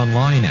 Visit us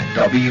online at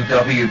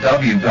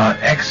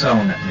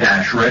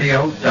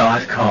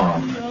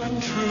www.xzone-radio.com.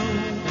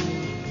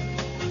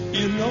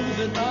 You know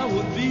that I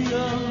would be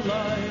a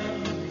liar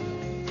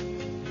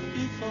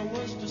if I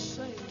was to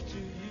say to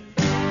you.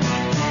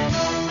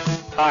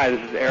 Hi,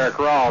 this is Eric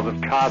Rawls of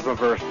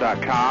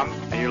Cosmoverse.com,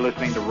 and you're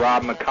listening to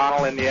Rob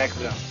McConnell in the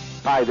X-Zone.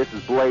 Hi, this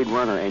is Blade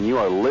Runner, and you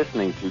are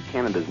listening to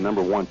Canada's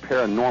 #1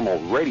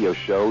 paranormal radio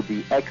show,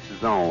 The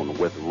X-Zone,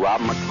 with Rob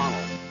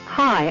McConnell.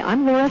 Hi,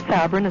 I'm Laura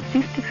Sabrin of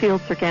Feast to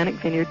Fields Organic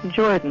Vineyard in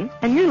Jordan,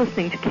 and you're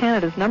listening to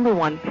Canada's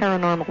 #1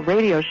 paranormal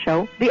radio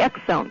show, The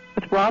X-Zone,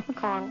 with Rob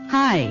McConnell.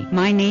 Hi,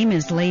 my name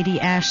is Lady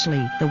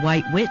Ashley, the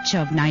White Witch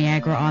of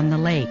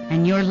Niagara-on-the-Lake,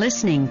 and you're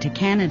listening to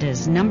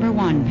Canada's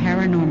 #1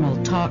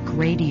 paranormal talk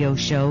radio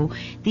show,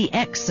 The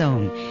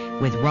X-Zone,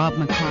 with Rob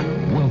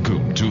McConnell.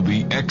 Welcome to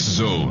the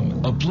X-Zone,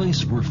 a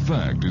place where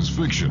fact is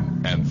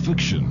fiction and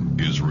fiction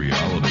is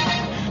reality.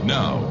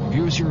 Now,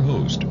 here's your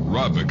host,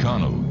 Rob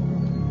McConnell.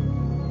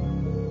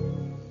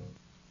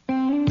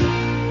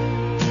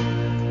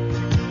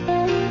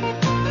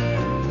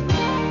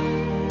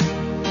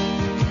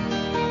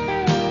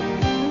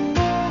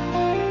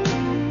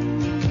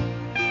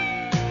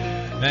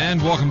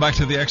 And welcome back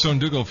to the X-Zone.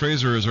 Dougall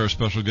Fraser is our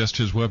special guest.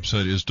 His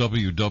website is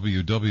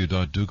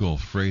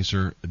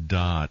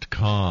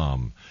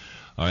www.dougallfraser.com.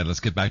 All right, let's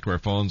get back to our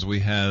phones.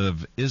 We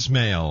have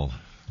Ismail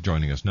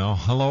joining us now.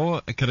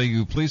 Hello, could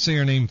you please say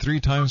your name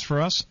 3 times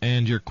for us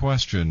and your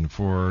question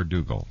for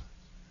Dougall?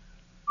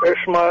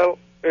 Ismail.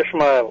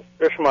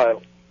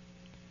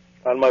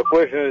 And my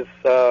question is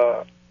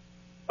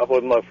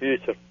about my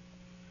future.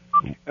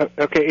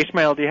 Okay,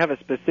 Ishmael, do you have a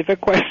specific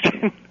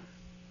question?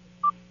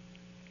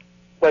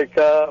 Like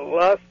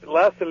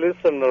last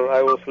listener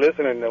I was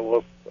listening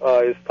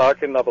is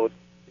talking about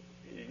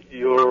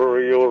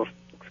your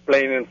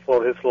explaining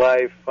for his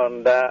life,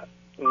 and that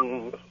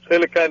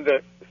really kind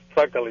of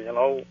struggle, you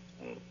know.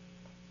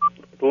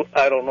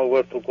 I don't know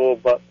where to go,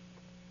 but.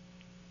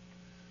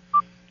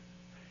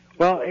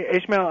 Well,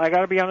 Ishmael, I got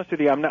to be honest with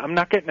you. I'm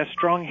not getting a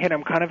strong hit.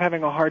 I'm kind of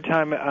having a hard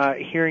time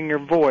hearing your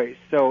voice.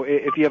 So,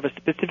 if you have a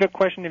specific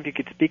question, if you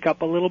could speak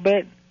up a little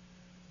bit.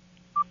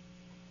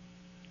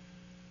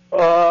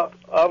 I'm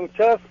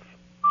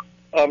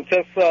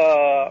just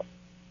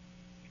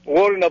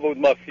worrying about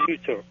my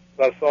future.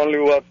 That's only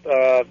what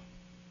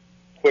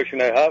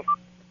question I have.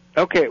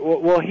 Okay,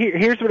 well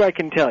here's what I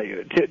can tell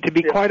you. To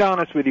be quite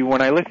honest with you,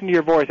 when I listen to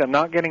your voice, I'm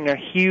not getting a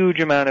huge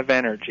amount of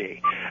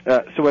energy.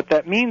 So what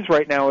that means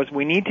right now is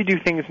we need to do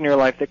things in your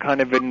life that kind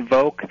of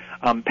invoke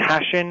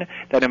passion,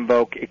 that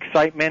invoke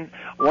excitement.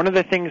 One of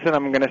the things that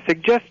I'm going to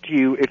suggest to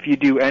you, if you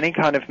do any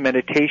kind of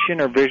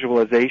meditation or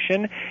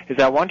visualization, is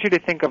I want you to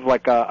think of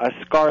like a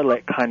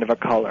scarlet kind of a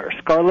color.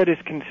 Scarlet is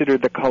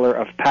considered the color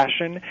of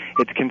passion.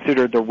 It's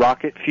considered the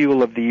rocket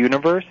fuel of the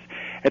universe.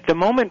 At the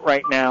moment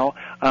right now,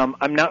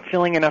 I'm not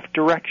feeling enough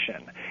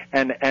direction,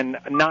 and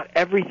not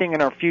everything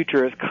in our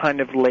future is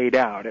kind of laid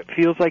out. It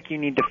feels like you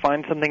need to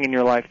find something in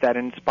your life that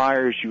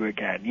inspires you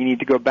again. You need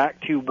to go back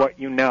to what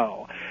you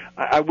know.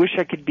 I wish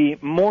I could be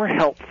more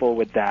helpful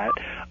with that,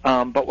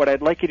 but what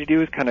I'd like you to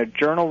do is kind of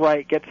journal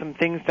write, get some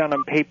things down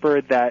on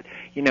paper that,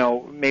 you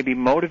know, maybe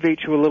motivate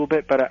you a little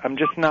bit, but I'm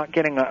just not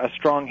getting a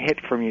strong hit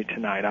from you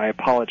tonight. I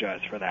apologize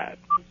for that.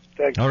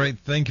 All right,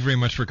 thank you very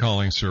much for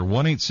calling, sir.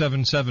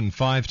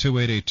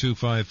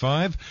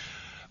 1-877-528-8255.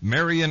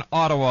 Mary in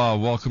Ottawa,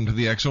 welcome to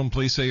the X Zone.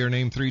 Please say your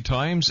name 3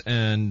 times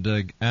and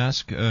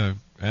ask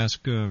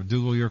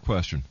Dougall your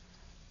question.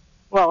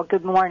 Well,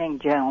 good morning,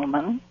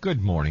 gentlemen.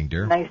 Good morning,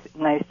 dear. Nice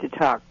to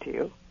talk to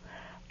you.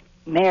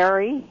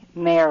 Mary.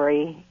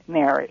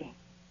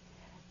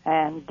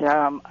 And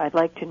I'd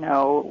like to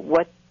know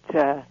what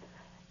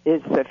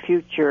is the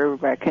future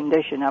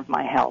condition of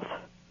my health.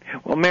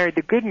 Well, Mary,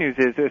 the good news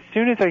is as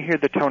soon as I hear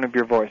the tone of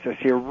your voice, I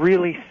see a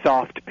really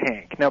soft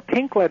pink. Now,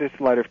 pink light is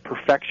the light of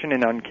perfection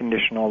and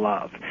unconditional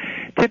love.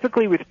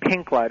 Typically with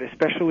pink light,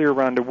 especially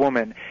around a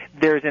woman,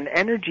 there's an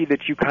energy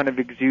that you kind of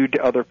exude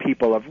to other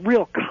people of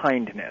real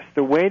kindness.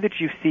 The way that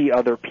you see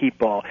other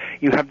people,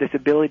 you have this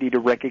ability to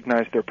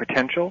recognize their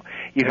potential.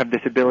 You have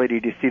this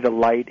ability to see the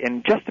light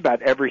in just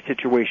about every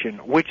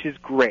situation, which is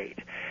great.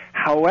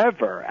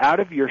 However,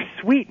 out of your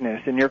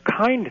sweetness and your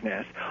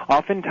kindness,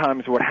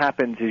 oftentimes what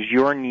happens is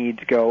your needs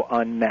go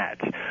unmet.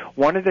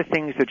 One of the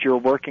things that you're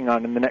working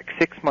on in the next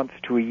 6 months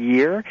to a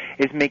year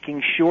is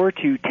making sure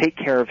to take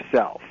care of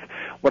self.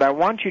 What I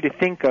want you to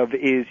think of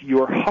is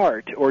your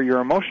heart or your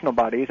emotional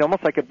body is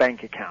almost like a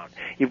bank account.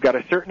 You've got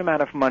a certain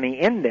amount of money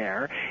in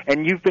there,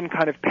 and you've been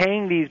kind of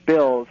paying these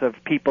bills of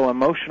people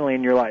emotionally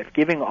in your life,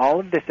 giving all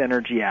of this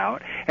energy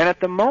out, and at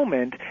the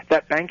moment,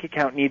 that bank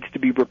account needs to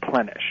be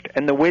replenished.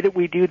 And the way that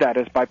we do that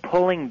is by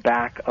pulling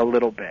back a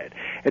little bit.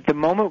 At the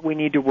moment, we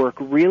need to work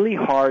really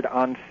hard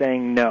on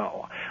saying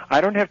no.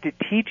 I don't have to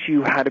teach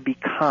you how to be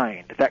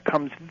kind. That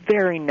comes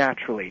very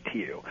naturally to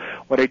you.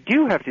 What I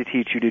do have to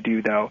teach you to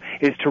do, though,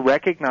 is to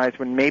recognize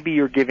when maybe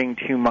you're giving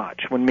too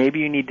much, when maybe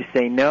you need to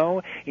say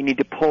no, you need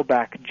to pull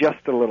back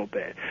just a little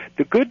bit.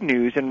 The good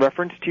news, in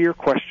reference to your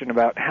question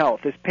about health,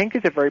 is pink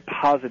is a very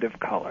positive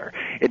color.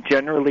 It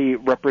generally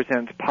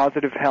represents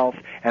positive health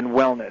and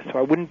wellness, so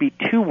I wouldn't be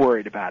too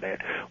worried about it.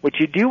 What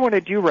you do want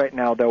to do right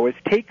now, though, is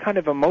take kind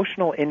of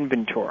emotional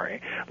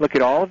inventory. Look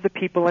at all of the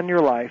people in your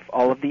life,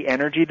 all of the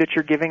energy that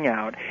you're giving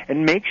out,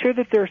 and make sure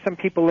that there are some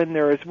people in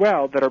there as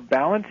well that are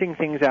balancing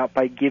things out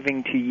by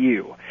giving to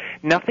you.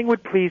 Nothing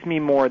would please me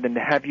more than to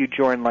have you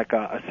join like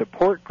a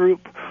support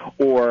group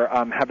or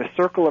have a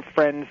circle of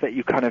friends that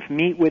you kind of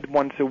meet with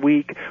once a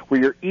week where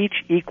you're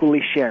each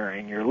equally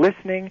sharing. You're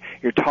listening,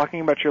 you're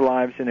talking about your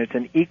lives, and it's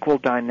an equal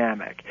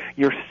dynamic.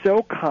 You're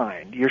so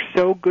kind, you're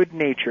so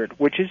good-natured,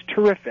 which is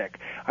terrific.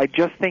 I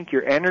just think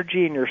your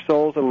energy and your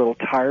soul's a little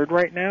tired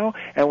right now,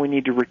 and we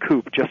need to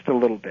recoup just a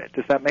little bit.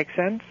 Does that make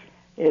sense?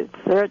 It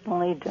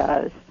certainly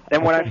does.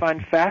 And what I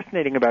find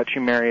fascinating about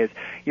you, Mary, is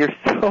you're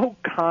so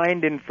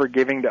kind and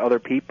forgiving to other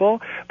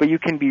people, but you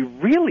can be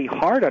really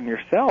hard on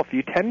yourself.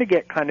 You tend to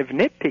get kind of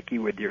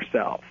nitpicky with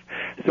yourself.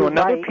 So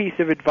another piece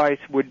of advice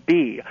would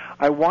be,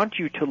 I want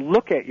you to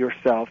look at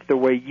yourself the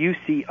way you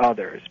see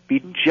others. Be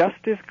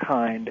just as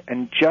kind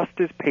and just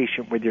as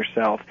patient with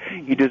yourself.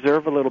 You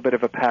deserve a little bit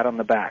of a pat on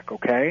the back,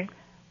 okay?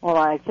 Well,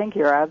 I think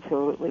you're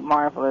absolutely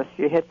marvelous.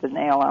 You hit the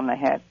nail on the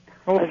head.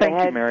 Well, thank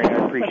you, Mary.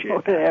 I appreciate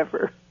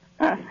whatever.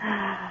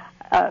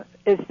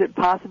 Is it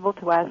possible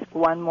to ask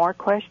one more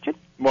question?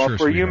 Well, sure,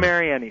 for you,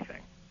 Mary,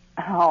 anything.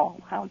 Oh,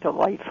 how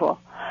delightful.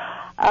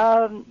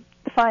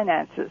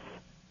 Finances.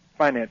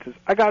 Finances.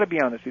 I got to be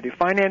honest with you.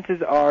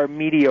 Finances are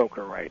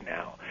mediocre right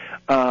now.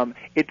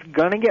 It's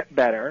going to get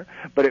better,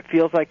 but it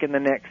feels like in the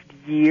next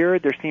year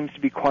there seems to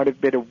be quite a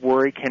bit of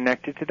worry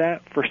connected to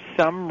that. For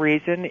some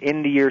reason,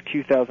 in the year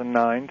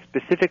 2009,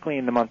 specifically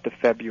in the month of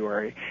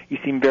February, you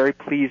seem very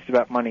pleased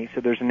about money,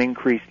 so there's an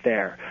increase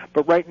there.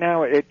 But right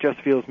now, it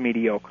just feels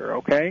mediocre,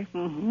 okay?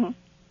 Mm-hmm.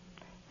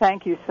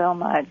 Thank you so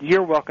much.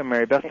 You're welcome,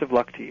 Mary. Best of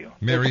luck to you.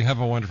 Mary, have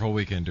a wonderful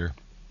weekend, dear.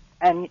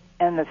 And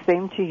the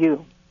same to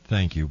you.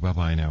 Thank you.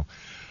 Bye-bye now.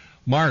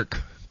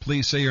 Mark,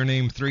 please say your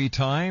name 3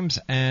 times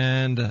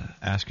and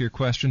ask your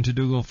question to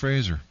Dougall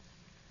Fraser.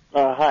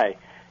 Hi.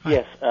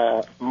 Yes,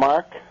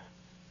 Mark.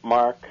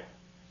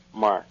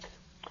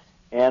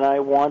 And I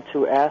want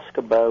to ask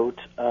about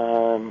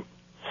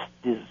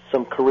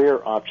some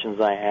career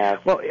options I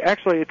have. Well,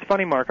 actually, it's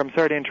funny, Mark. I'm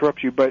sorry to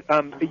interrupt you, but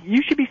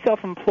you should be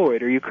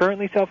self-employed. Are you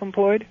currently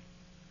self-employed?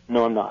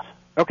 No, I'm not.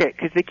 Okay,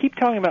 because they keep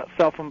talking about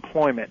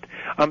self-employment.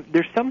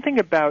 There's something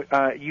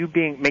about you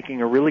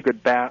making a really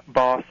good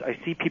boss. I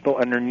see people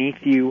underneath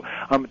you.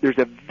 There's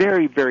a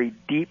very, very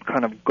deep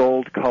kind of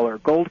gold color.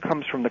 Gold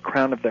comes from the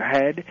crown of their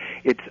head.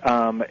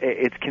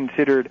 It's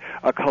considered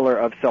a color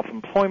of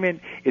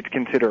self-employment. It's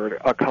considered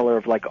a color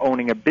of like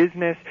owning a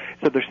business.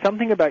 So there's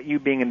something about you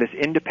being in this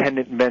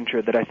independent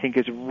venture that I think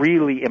is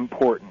really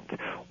important.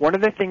 One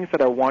of the things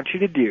that I want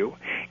you to do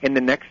in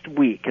the next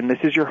week, and this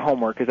is your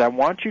homework, is I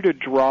want you to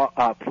draw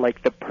up like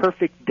the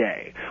perfect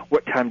day.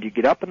 What time do you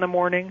get up in the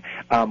morning?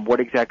 What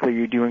exactly are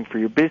you doing for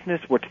your business?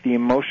 What's the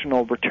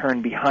emotional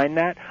return behind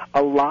that?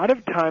 A lot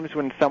of times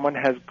when someone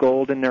has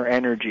gold in their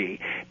energy,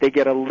 they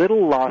get a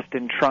little lost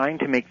in trying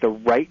to make the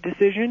right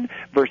decision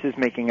versus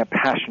making a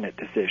passionate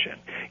decision.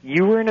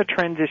 You are in a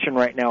transition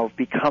right now of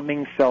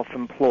becoming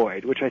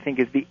self-employed, which I think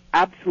is the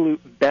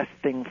absolute best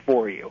thing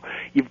for you.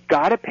 You've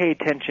got to pay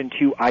attention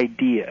to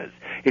ideas.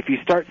 If you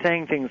start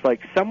saying things like,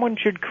 someone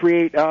should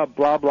create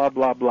blah, blah,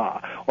 blah,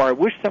 blah, or I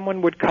wish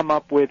someone would come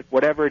up with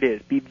whatever it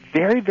is, be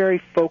very, very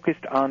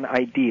focused on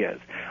ideas.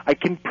 I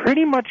can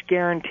pretty much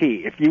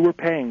guarantee, if you were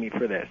paying me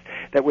for this,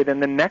 that within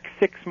the next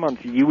 6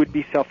 months you would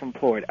be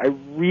self-employed. I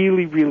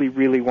really, really,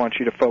 really want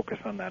you to focus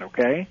on that,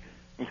 okay?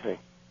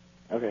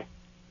 Okay.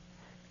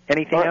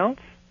 Anything else?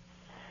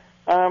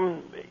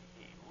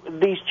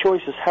 These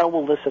choices, how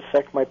will this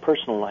affect my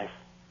personal life?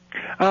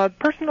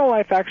 Personal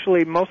life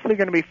actually mostly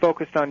going to be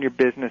focused on your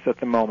business at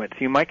the moment, so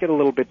you might get a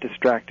little bit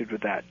distracted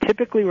with that.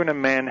 Typically when a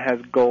man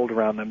has gold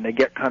around them, they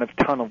get kind of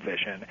tunnel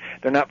vision.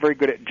 They're not very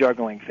good at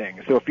juggling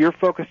things. So if you're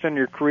focused on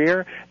your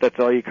career, that's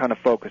all you kind of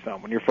focus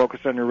on. When you're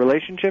focused on your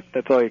relationship,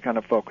 that's all you kind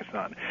of focus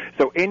on.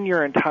 So in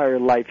your entire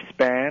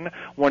lifespan,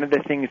 one of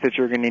the things that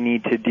you're going to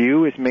need to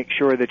do is make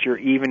sure that you're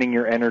evening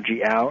your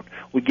energy out.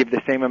 We give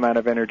the same amount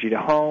of energy to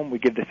home. We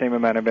give the same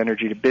amount of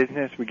energy to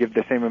business. We give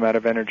the same amount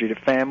of energy to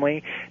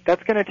family.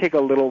 That's going to take a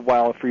little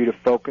while for you to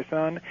focus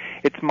on.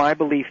 It's my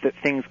belief that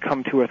things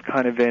come to us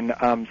kind of in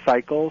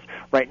cycles.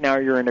 Right now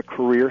you're in a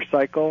career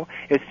cycle.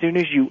 As soon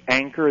as you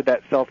anchor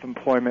that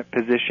self-employment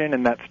position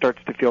and that starts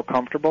to feel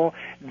comfortable,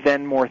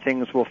 then more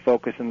things will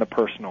focus in the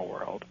personal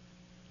world.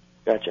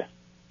 Gotcha.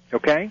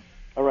 Okay?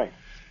 All right.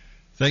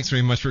 Thanks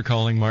very much for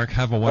calling, Mark.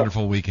 Have a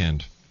wonderful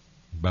weekend.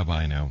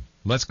 Bye-bye now.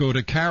 Let's go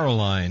to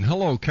Caroline.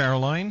 Hello,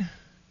 Caroline.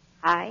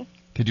 Hi.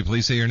 Could you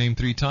please say your name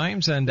 3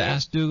 times and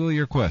ask Dougall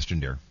your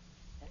question, dear?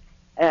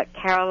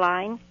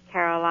 Caroline,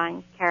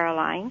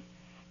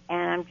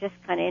 and I'm just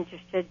kind of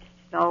interested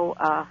to know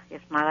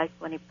if my life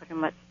going to pretty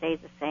much stay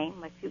the same,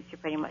 my future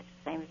pretty much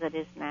the same as it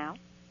is now.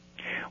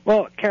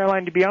 Well,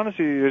 Caroline, to be honest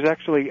with you, there's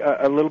actually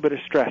a little bit of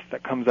stress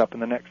that comes up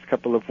in the next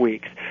couple of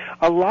weeks.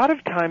 A lot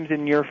of times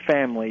in your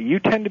family, you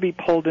tend to be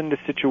pulled into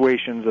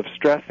situations of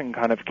stress and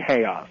kind of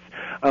chaos.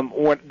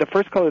 The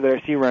first color that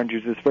I see around you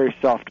is this very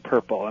soft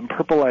purple, and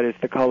purple light is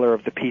the color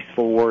of the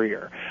peaceful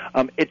warrior.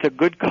 It's a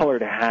good color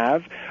to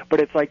have, but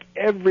it's like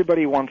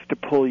everybody wants to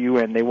pull you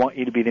in. They want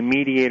you to be the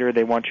mediator.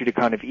 They want you to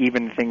kind of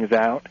even things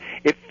out.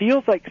 It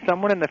feels like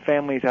someone in the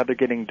family is either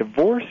getting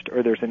divorced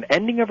or there's an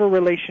ending of a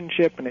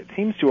relationship, and it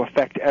seems to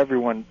affect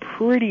everyone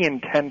pretty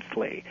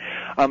intensely.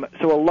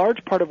 So a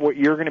large part of what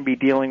you're going to be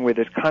dealing with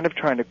is kind of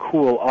trying to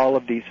cool all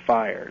of these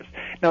fires.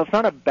 Now, it's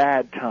not a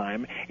bad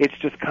time. It's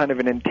just kind of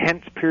an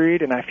intense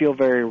period, and I feel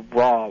very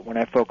raw when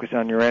I focus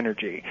on your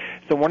energy.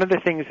 So one of the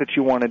things that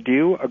you want to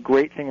do, a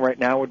great thing right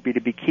now would be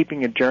to be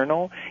keeping a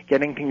journal,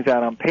 getting things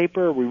out on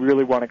paper. We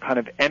really want to kind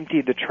of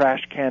empty the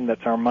trash can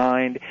that's our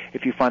mind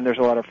if you find there's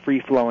a lot of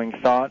free-flowing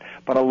thought.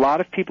 But a lot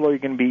of people are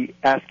going to be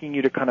asking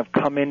you to kind of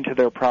come into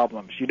their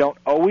problems. You don't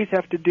always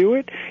have to do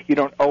it. You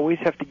don't always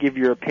have to give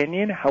your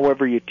opinion.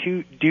 However, you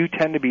do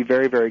tend to be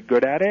very, very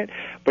good at it.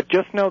 But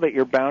just know that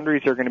your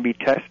boundaries are going to be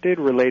tested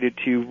related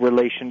to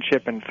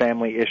relationship and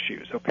family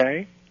issues,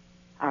 okay?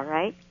 All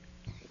right.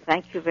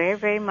 Thank you very,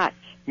 very much.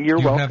 You're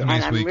welcome. Have a nice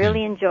and I'm weekend.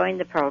 really enjoying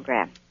the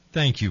program.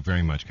 Thank you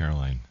very much,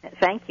 Caroline.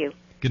 Thank you.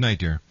 Good night,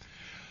 dear.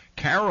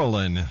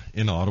 Carolyn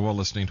in Ottawa,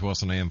 listening to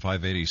us on AM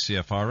 580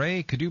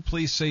 CFRA. Could you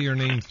please say your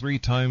name 3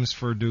 times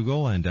for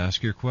Dougall and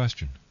ask your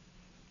question?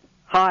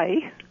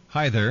 Hi.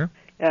 Hi there.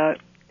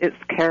 It's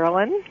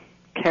Carolyn,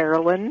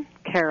 Carolyn.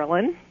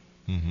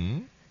 Mm-hmm.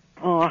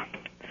 Oh,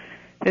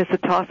 there's a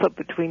toss-up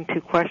between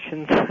two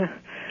questions.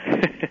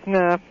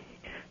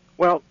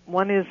 Well,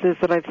 one is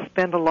that I've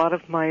spent a lot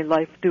of my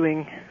life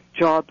doing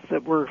jobs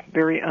that were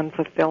very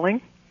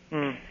unfulfilling.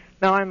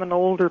 Now I'm an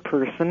older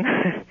person,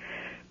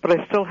 but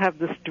I still have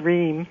this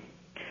dream,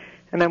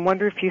 and I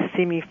wonder if you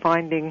see me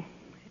finding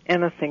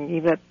anything,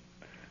 even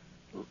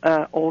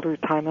at older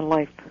time in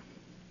life.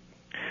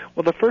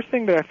 Well, the first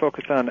thing that I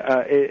focus on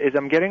is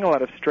I'm getting a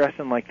lot of stress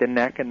in like the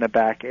neck and the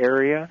back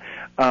area.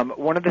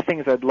 One of the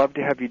things I'd love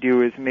to have you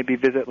do is maybe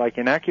visit like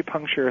an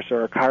acupuncturist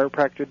or a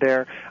chiropractor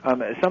there.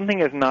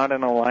 Something is not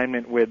in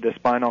alignment with the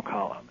spinal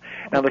column.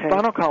 Now, the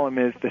spinal column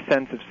is the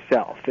sense of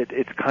self.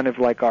 It's kind of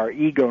like our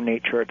ego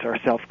nature. It's our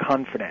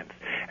self-confidence.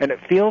 And it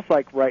feels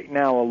like right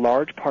now a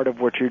large part of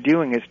what you're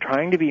doing is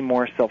trying to be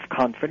more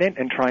self-confident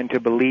and trying to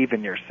believe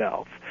in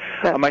yourself.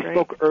 I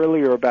spoke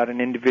earlier about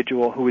an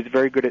individual who is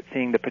very good at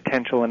seeing the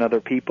potential in other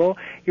people.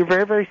 You're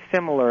very, very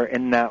similar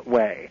in that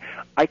way.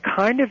 I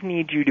kind of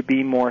need you to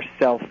be more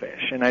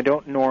selfish, and I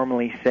don't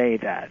normally say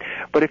that.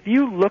 But if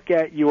you look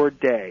at your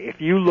day,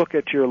 if you look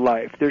at your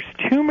life, there's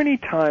too many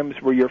times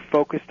where you're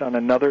focused on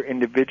another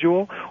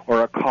individual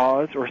or a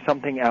cause or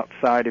something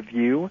outside of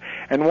you.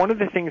 And one of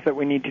the things that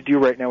we need to do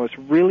right now is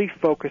really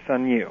focus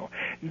on you.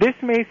 This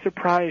may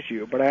surprise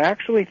you, but I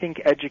actually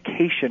think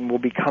education will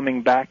be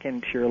coming back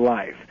into your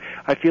life.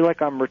 I feel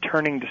like I'm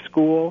returning to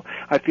school.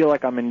 I feel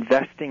like I'm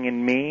investing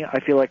in me. I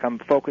feel like I'm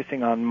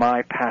focusing on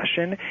my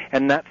passion,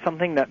 and that's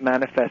something that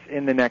manifests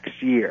in the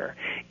next year.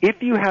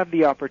 If you have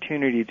the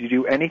opportunity to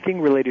do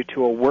anything related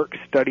to a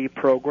work-study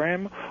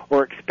program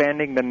or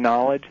expanding the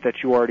knowledge that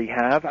you already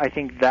have, I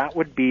think that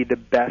would be the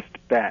best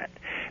bet.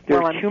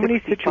 There are too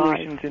many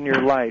situations in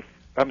your life.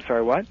 I'm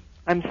sorry, what?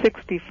 I'm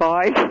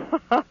 65.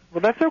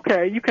 Well, that's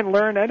okay. You can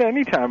learn at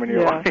any time in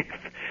your life.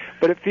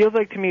 But it feels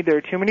like to me there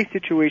are too many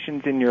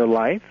situations in your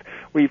life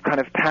where you've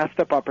kind of passed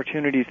up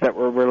opportunities that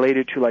were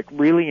related to like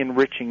really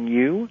enriching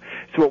you.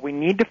 So what we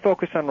need to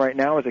focus on right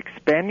now is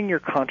expanding your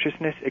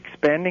consciousness,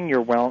 expanding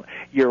your wealth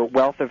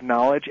of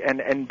knowledge,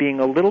 and being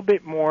a little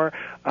bit more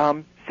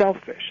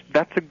selfish.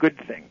 That's a good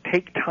thing.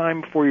 Take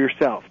time for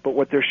yourself. But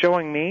what they're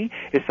showing me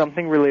is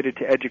something related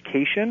to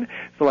education.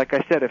 So like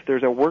I said, if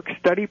there's a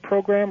work-study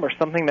program or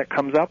something that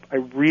comes up, I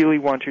really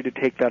want you to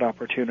take that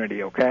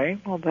opportunity, okay?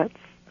 Well, that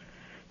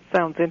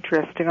sounds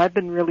interesting. I've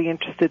been really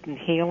interested in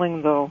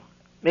healing, though.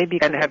 Maybe.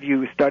 And have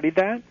you studied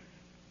that?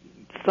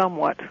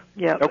 Somewhat,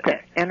 yeah.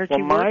 Okay.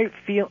 Energy work?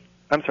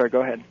 I'm sorry,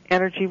 go ahead.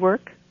 Energy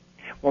work?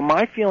 Well,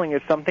 my feeling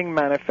is something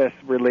manifests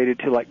related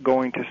to, like,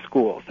 going to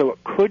school. So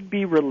it could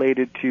be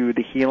related to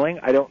the healing.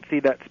 I don't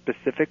see that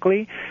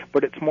specifically,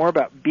 but it's more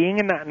about being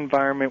in that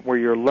environment where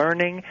you're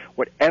learning.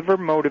 Whatever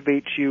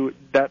motivates you,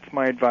 that's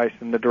my advice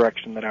in the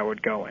direction that I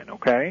would go in,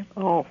 okay?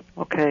 Oh,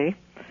 okay.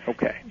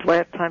 Okay. Do I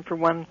have time for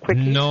one quickie?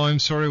 No, I'm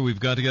sorry.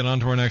 We've got to get on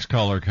to our next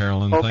caller,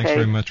 Carolyn. Okay. Thanks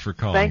very much for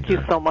calling. Thank you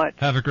so much.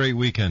 Have a great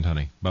weekend,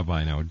 honey.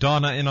 Bye-bye now.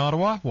 Donna in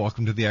Ottawa,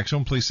 welcome to the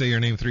X-Zone. Please say your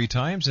name 3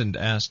 times and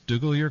ask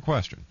Dougall your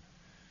question.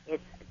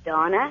 It's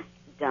Donna,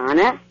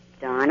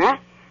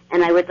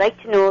 and I would like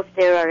to know if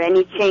there are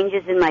any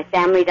changes in my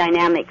family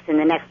dynamics in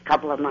the next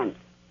couple of months.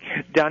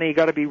 Donna, you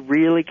got to be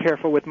really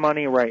careful with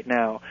money right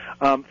now.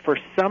 For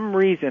some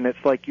reason, it's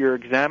like you're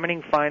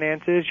examining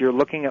finances, you're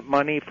looking at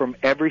money from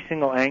every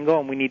single angle,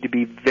 and we need to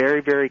be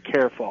very, very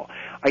careful.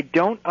 I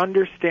don't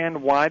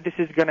understand why this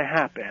is going to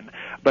happen,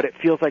 but it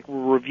feels like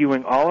we're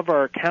reviewing all of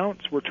our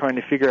accounts. We're trying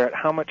to figure out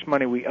how much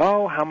money we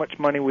owe, how much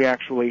money we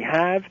actually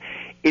have.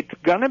 It's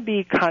going to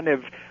be kind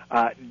of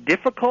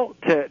difficult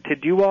to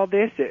do all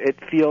this. It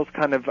feels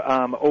kind of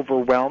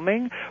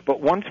overwhelming.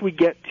 But once we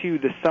get to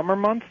the summer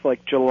months,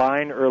 like July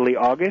and early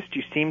August,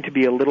 you seem to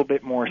be a little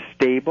bit more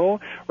stable.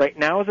 Right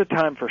now is a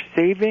time for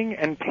saving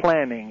and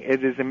planning.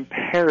 It is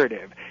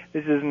imperative.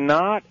 This is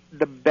not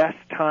the best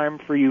time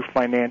for you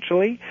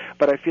financially,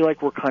 but I feel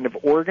like we're kind of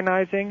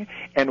organizing,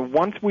 and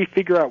once we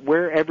figure out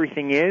where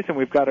everything is and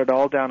we've got it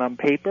all down on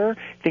paper,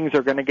 things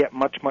are going to get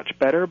much, much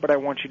better, but I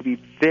want you to be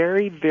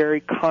very,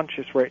 very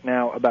conscious right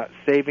now about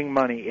saving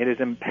money. It is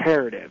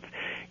imperative.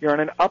 You're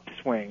on an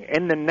upswing.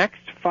 In the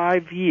next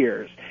 5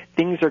 years,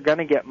 things are going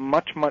to get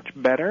much, much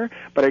better,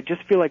 but I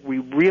just feel like we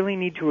really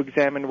need to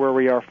examine where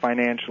we are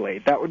financially.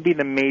 That would be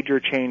the major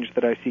change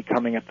that I see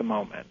coming at the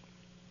moment.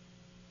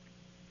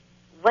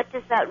 What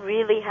does that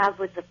really have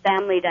with the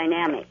family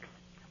dynamics?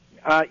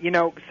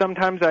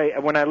 Sometimes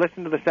when I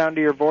listen to the sound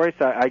of your voice,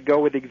 I go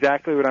with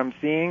exactly what I'm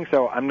seeing,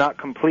 so I'm not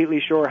completely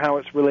sure how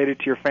it's related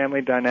to your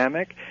family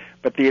dynamic,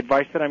 but the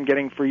advice that I'm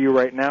getting for you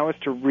right now is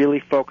to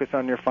really focus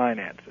on your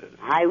finances.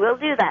 I will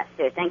do that,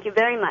 sir. Thank you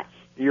very much.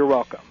 You're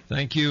welcome.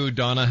 Thank you,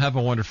 Donna. Have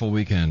a wonderful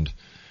weekend.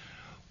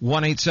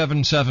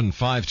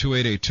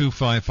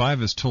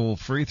 1-877-528-8255 is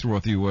toll-free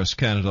throughout the U.S.,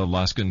 Canada,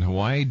 Alaska, and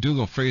Hawaii.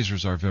 Dougall Fraser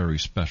is our very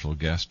special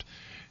guest.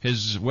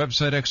 His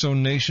website,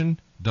 X-Zone Nation,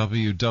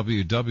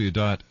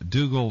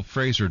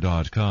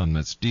 www.dougallfraser.com.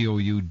 That's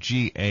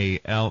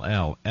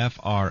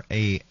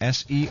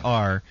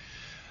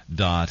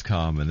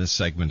DOUGALLFRASER.com. And this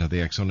segment of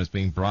the X-Zone is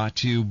being brought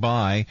to you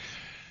by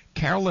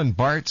Carolyn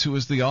Bartz, who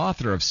is the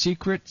author of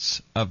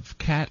Secrets of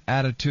Cat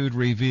Attitude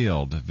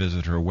Revealed.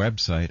 Visit her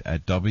website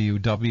at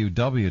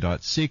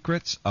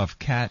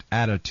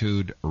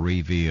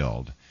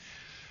www.secretsofcatattituderevealed.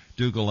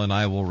 Dougall and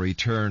I will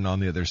return on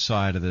the other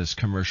side of this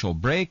commercial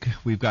break.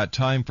 We've got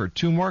time for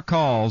two more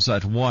calls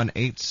at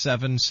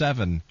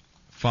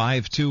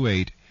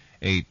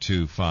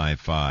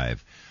 1-877-528-8255.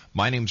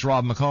 My name's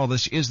Rob McCall.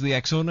 This is the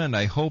X Zone, and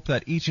I hope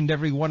that each and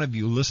every one of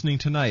you listening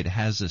tonight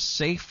has a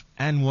safe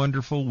and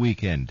wonderful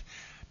weekend.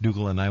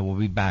 Dougall and I will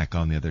be back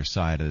on the other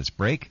side of this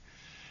break,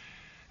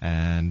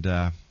 and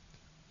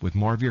with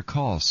more of your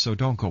calls, so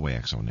don't go away,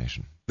 X Zone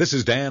Nation. This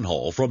is Dan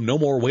Hall from No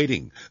More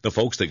Waiting, the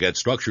folks that get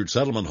structured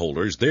settlement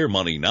holders their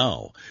money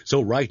now.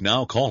 So right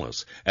now, call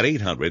us at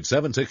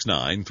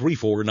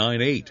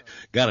 800-769-3498.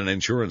 Got an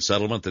insurance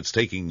settlement that's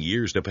taking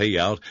years to pay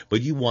out,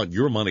 but you want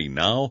your money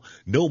now?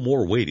 No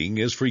More Waiting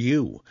is for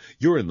you.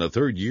 You're in the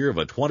third year of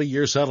a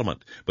 20-year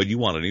settlement, but you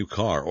want a new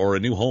car or a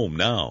new home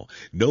now.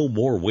 No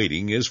More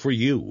Waiting is for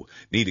you.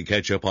 Need to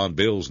catch up on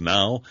bills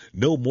now?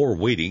 No More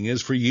Waiting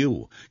is for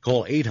you.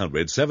 Call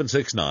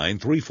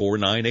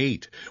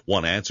 800-769-3498.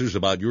 Want answers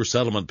about your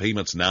settlement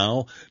payments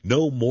now?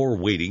 No More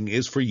Waiting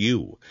is for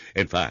you.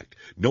 In fact,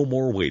 No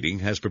More Waiting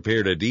has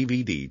prepared a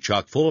DVD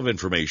chock full of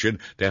information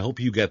to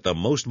help you get the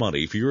most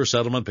money for your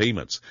settlement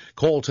payments.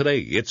 Call today.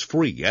 It's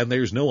free and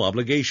there's no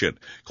obligation.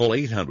 Call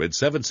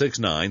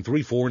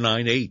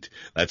 800-769-3498.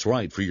 That's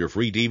right, for your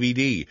free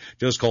DVD.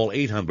 Just call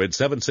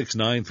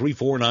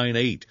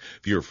 800-769-3498.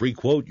 For your free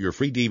quote, your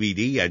free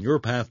DVD, and your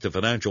path to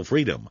financial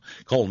freedom.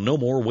 Call No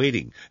More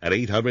Waiting at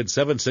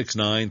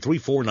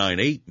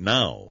 800-769-3498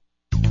 now.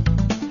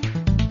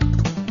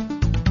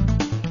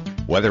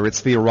 Whether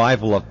it's the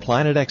arrival of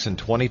Planet X in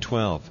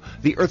 2012,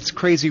 the Earth's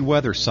crazy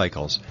weather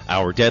cycles,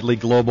 our deadly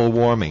global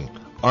warming,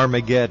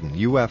 Armageddon,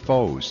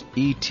 UFOs,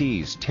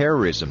 ETs,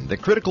 terrorism, the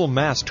critical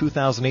mass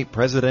 2008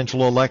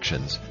 presidential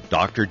elections,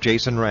 Dr.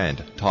 Jason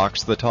Rand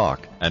talks the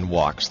talk and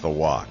walks the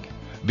walk.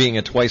 Being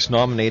a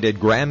twice-nominated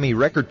Grammy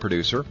record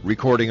producer,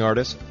 recording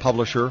artist,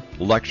 publisher,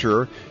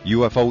 lecturer,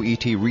 UFO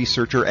ET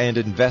researcher and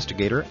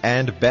investigator,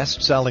 and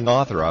best-selling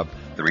author of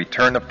The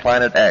Return of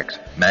Planet X,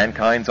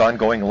 Mankind's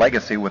Ongoing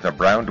Legacy with a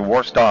Brown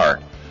Dwarf Star,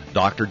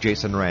 Dr.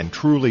 Jason Rand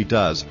truly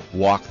does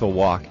walk the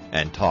walk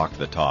and talk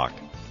the talk.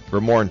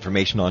 For more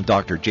information on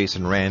Dr.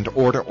 Jason Rand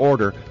or to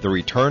order The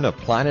Return of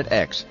Planet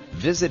X,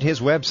 visit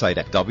his website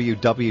at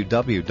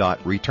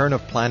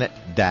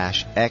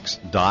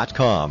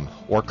www.returnofplanet-x.com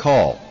or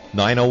call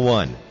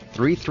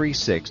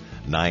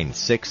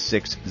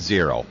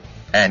 901-336-9660.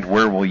 And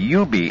where will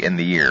you be in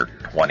the year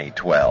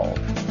 2012?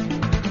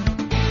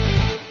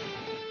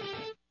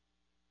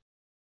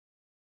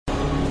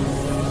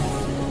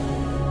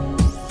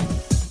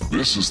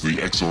 This is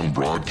the X Zone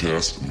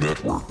Broadcast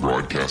Network,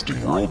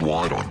 broadcasting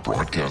worldwide on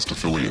broadcast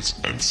affiliates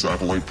and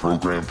satellite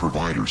program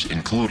providers,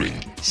 including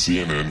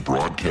CNN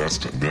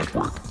Broadcast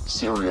Network,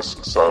 Sirius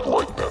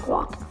Satellite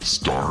Network,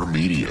 Star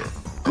Media,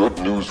 Good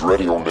News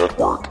Radio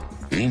Network,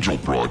 Angel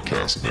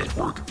Broadcast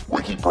Network,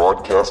 Wiki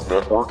Broadcast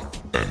Network,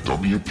 and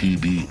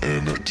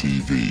WPBN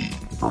TV.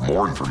 For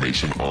more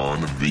information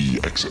on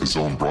the X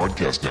Zone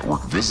Broadcast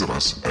Network, visit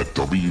us at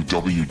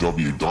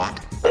www.xzbn.net.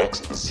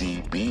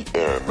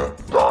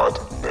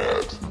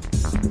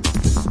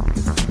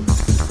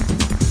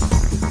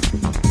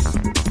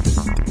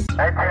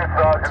 19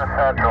 Sergeant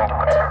Central.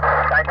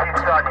 19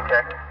 Sergeant,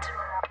 check.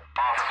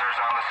 Officers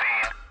on the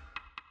scene.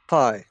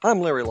 Hi,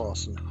 I'm Larry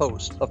Lawson,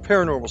 host of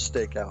Paranormal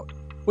Stakeout.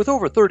 With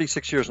over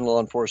 36 years in law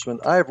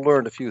enforcement, I have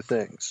learned a few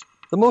things.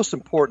 The most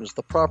important is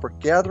the proper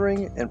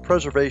gathering and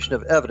preservation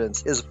of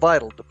evidence is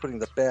vital to putting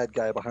the bad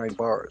guy behind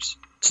bars.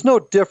 It's no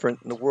different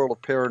in the world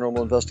of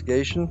paranormal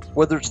investigation.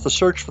 Whether it's the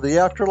search for the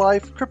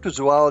afterlife,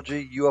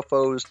 cryptozoology,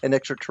 UFOs, and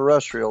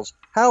extraterrestrials,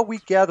 how we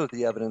gather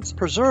the evidence,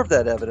 preserve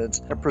that evidence,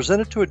 and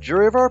present it to a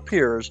jury of our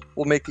peers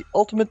will make the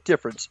ultimate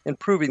difference in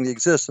proving the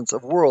existence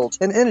of worlds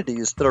and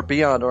entities that are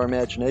beyond our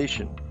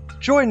imagination.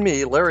 Join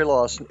me, Larry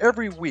Lawson,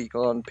 every week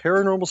on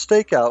Paranormal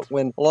Stakeout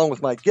when, along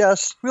with my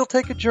guests, we'll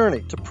take a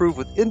journey to prove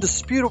with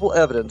indisputable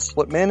evidence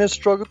what man has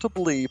struggled to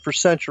believe for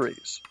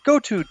centuries. Go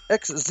to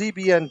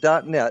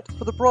xzbn.net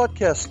for the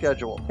broadcast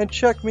schedule and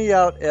check me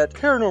out at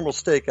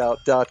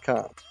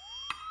paranormalstakeout.com.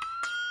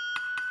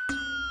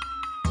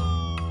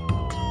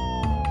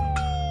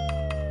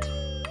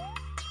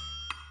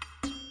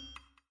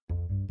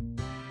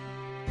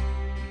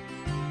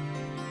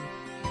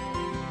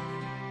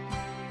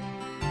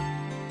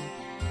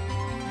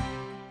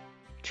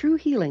 True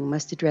healing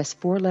must address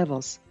 4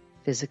 levels: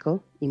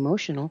 physical,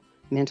 emotional,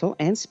 mental,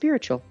 and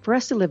spiritual, for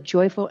us to live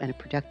joyful and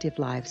productive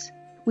lives.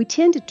 We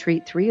tend to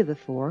treat 3 of the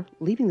 4,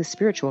 leaving the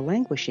spiritual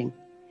languishing.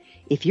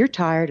 If you're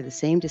tired of the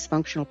same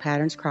dysfunctional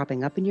patterns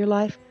cropping up in your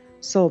life,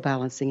 Soul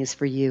Balancing is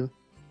for you.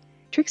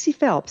 Trixie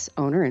Phelps,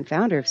 owner and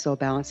founder of Soul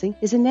Balancing,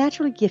 is a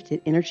naturally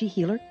gifted energy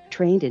healer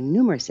trained in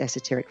numerous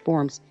esoteric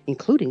forms,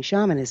 including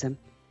shamanism.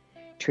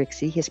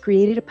 Trixie has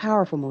created a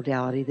powerful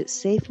modality that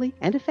safely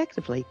and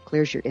effectively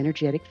clears your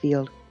energetic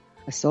field.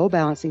 A soul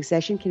balancing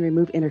session can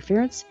remove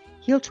interference,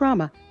 heal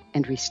trauma,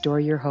 and restore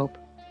your hope.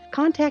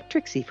 Contact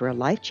Trixie for a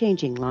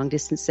life-changing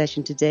long-distance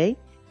session today.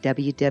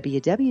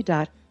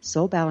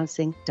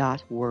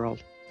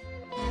 www.soulbalancing.world.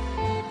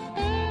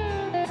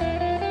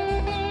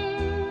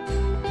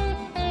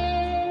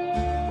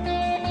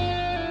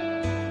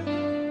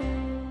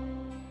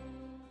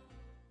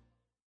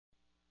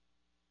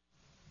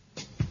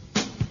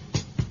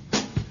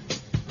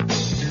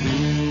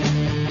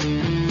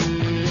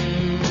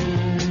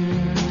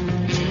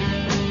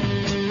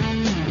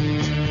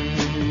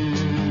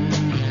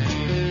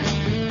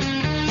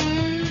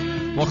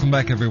 Welcome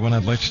back, everyone.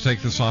 I'd like to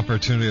take this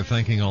opportunity of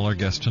thanking all our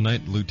guests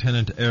tonight,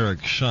 Lieutenant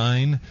Eric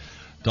Shine,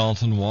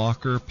 Dalton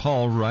Walker,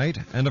 Paul Wright,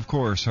 and, of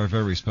course, our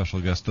very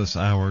special guest this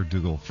hour,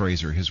 Dougall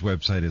Fraser. His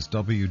website is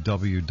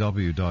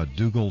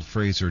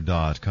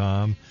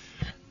www.dougallfraser.com.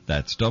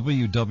 That's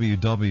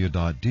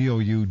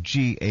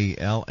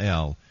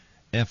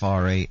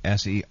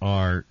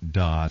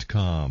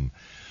www.dougallfraser.com.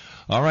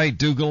 All right,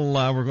 Dougall,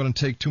 we're going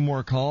to take two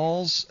more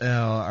calls.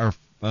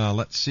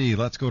 Let's see.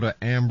 Let's go to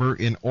Amber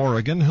in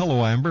Oregon.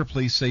 Hello, Amber.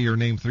 Please say your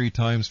name 3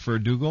 times for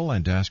Dougall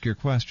and ask your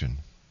question.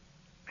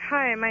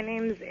 Hi, my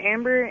name's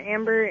Amber,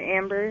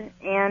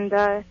 and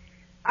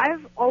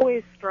I've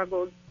always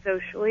struggled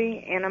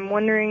socially, and I'm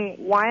wondering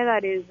why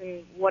that is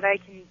and what I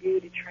can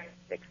do to try to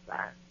fix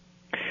that.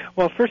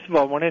 Well, first of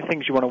all, one of the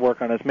things you want to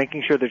work on is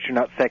making sure that you're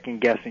not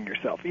second-guessing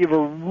yourself. You have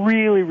a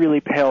really,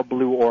 really pale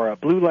blue aura.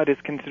 Blue light is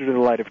considered the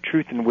light of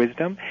truth and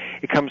wisdom.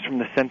 It comes from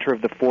the center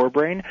of the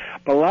forebrain.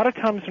 But a lot of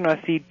times when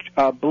I see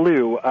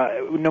blue,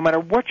 no matter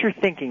what you're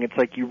thinking, it's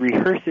like you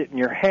rehearse it in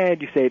your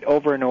head, you say it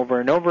over and over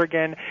and over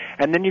again,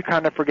 and then you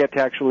kind of forget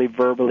to actually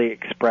verbally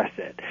express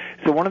it.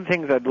 So one of the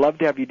things I'd love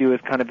to have you do is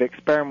kind of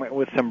experiment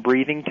with some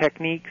breathing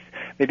techniques.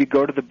 Maybe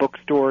go to the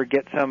bookstore,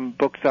 get some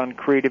books on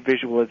creative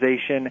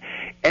visualization.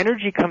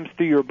 Energy comes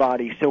through your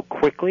body so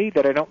quickly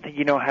that I don't think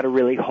you know how to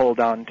really hold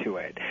on to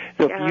it.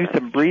 So if you use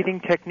some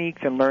breathing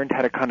techniques and learned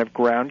how to kind of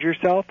ground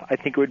yourself, I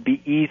think it would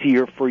be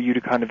easier for you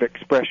to kind of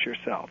express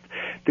yourself.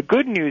 The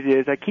good news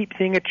is I keep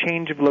seeing a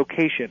change of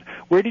location.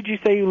 Where did you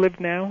say you live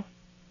now?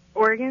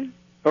 Oregon.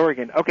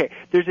 Oregon. Okay,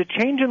 there's a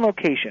change in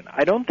location.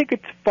 I don't think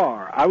it's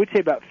far. I would say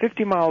about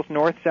 50 miles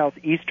north, south,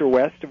 east, or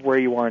west of where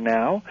you are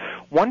now.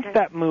 Once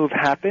that move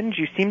happens,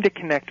 you seem to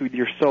connect with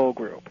your soul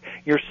group.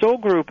 Your soul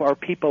group are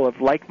people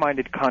of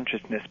like-minded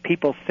consciousness,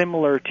 people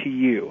similar to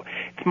you.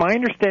 It's my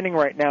understanding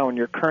right now in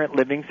your current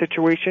living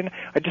situation,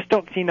 I just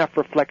don't see enough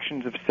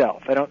reflections of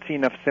self. I don't see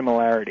enough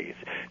similarities.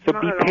 So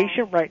be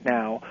patient right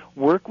now,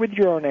 work with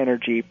your own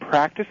energy,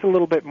 practice a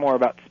little bit more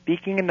about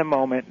speaking in the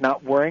moment,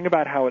 not worrying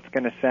about how it's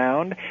going to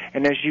sound,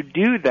 and as you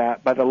do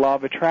that, by the law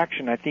of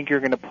attraction, I think you're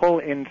going to pull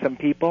in some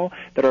people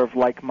that are of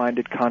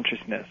like-minded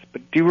consciousness.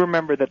 But do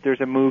remember that there's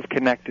a move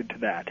connected to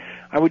that.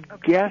 I would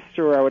guess,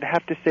 or I would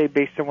have to say,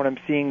 based on what I'm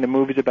seeing, the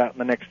move is about in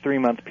the next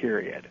 3-month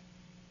period.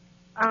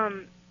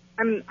 I'm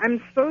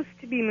supposed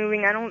to be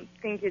moving. I don't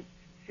think it's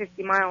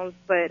 50 miles,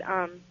 but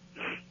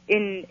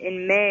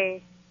in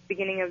May,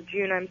 beginning of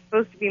June, I'm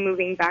supposed to be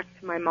moving back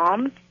to my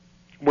mom's.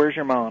 Where's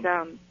your mom?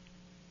 And,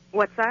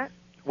 what's that?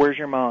 Where's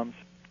your mom's?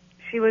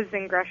 She lives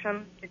in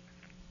Gresham. It's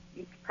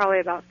probably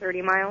about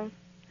 30 miles.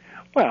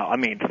 Well, I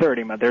mean,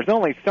 30 miles. There's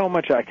only so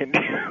much I can do.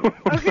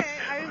 Okay,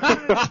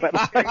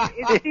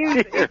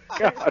 it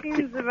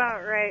seems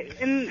about right.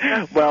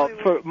 And well,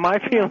 my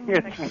feeling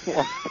is,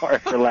 sorry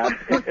for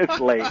laughing, it's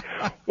late.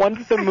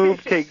 Once the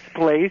move takes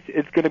place,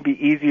 it's going to be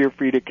easier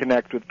for you to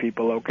connect with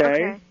people,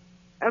 okay?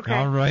 Okay.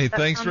 All right.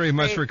 Thanks very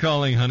much for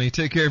calling, honey.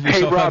 Take care of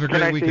yourself. Hey, Rob, have a great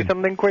can I weekend. say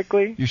something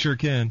quickly? You sure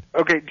can.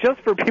 Okay, just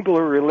for people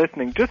who are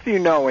listening, just so you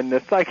know, in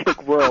the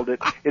psychic world,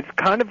 it's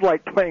kind of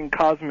like playing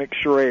cosmic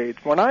charades.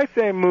 When I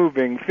say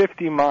moving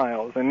 50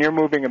 miles and you're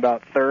moving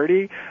about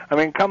 30, I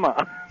mean, come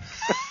on.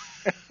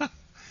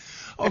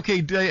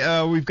 Okay,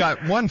 we've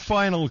got one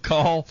final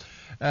call.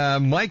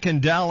 Mike in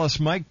Dallas.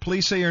 Mike,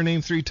 please say your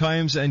name 3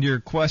 times and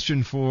your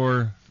question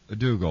for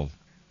Dougall.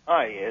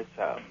 Hi, it's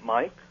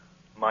Mike.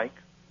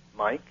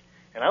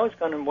 And I was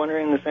kind of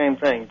wondering the same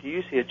thing. Do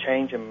you see a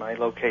change in my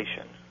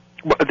location?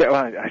 Well,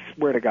 I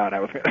swear to God,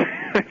 I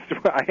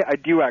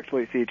do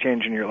actually see a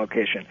change in your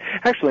location.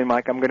 Actually,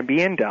 Mike, I'm going to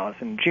be in Dallas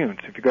in June,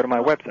 so if you go to my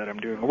website,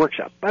 I'm doing a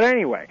workshop. But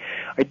anyway,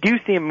 I do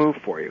see a move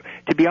for you.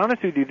 To be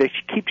honest with you, they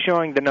keep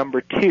showing the number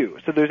 2.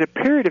 So there's a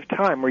period of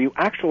time where you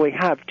actually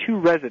have 2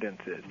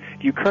 residences.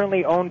 Do you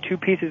currently own 2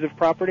 pieces of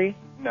property?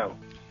 No.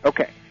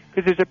 Okay.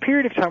 Because there's a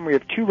period of time where you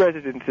have 2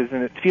 residences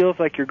and it feels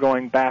like you're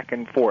going back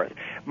and forth.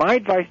 My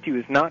advice to you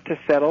is not to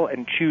settle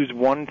and choose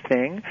one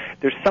thing.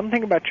 There's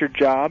something about your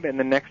job and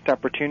the next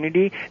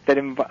opportunity that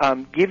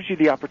gives you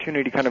the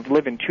opportunity to kind of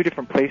live in 2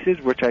 different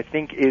places, which I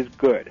think is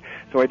good.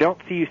 So I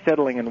don't see you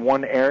settling in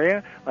one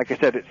area. Like I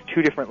said, it's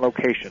 2 different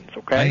locations,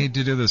 okay? I hate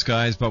to do this,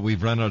 guys, but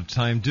we've run out of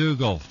time.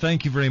 Dougall,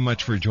 thank you very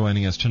much for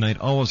joining us tonight.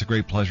 Always a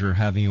great pleasure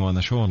having you on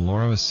the show, and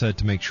Laura was said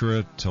to make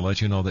sure to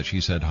let you know that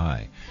she said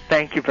hi.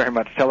 Thank you very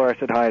much. Tell her I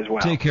said hi as well.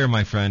 Take care,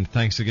 my friend.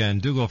 Thanks again.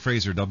 Dougall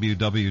Fraser,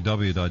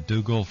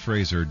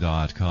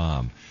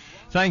 www.dougallfraser.com.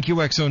 Thank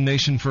you, X-Zone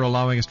Nation, for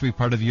allowing us to be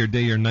part of your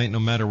day or night, no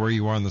matter where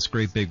you are in this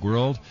great big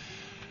world.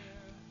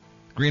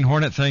 Green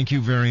Hornet, thank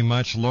you very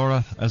much.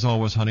 Laura, as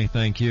always, honey,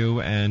 thank you.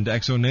 And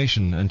Exo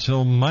Nation,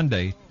 until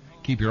Monday,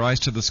 keep your eyes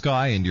to the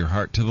sky and your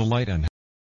heart to the light, and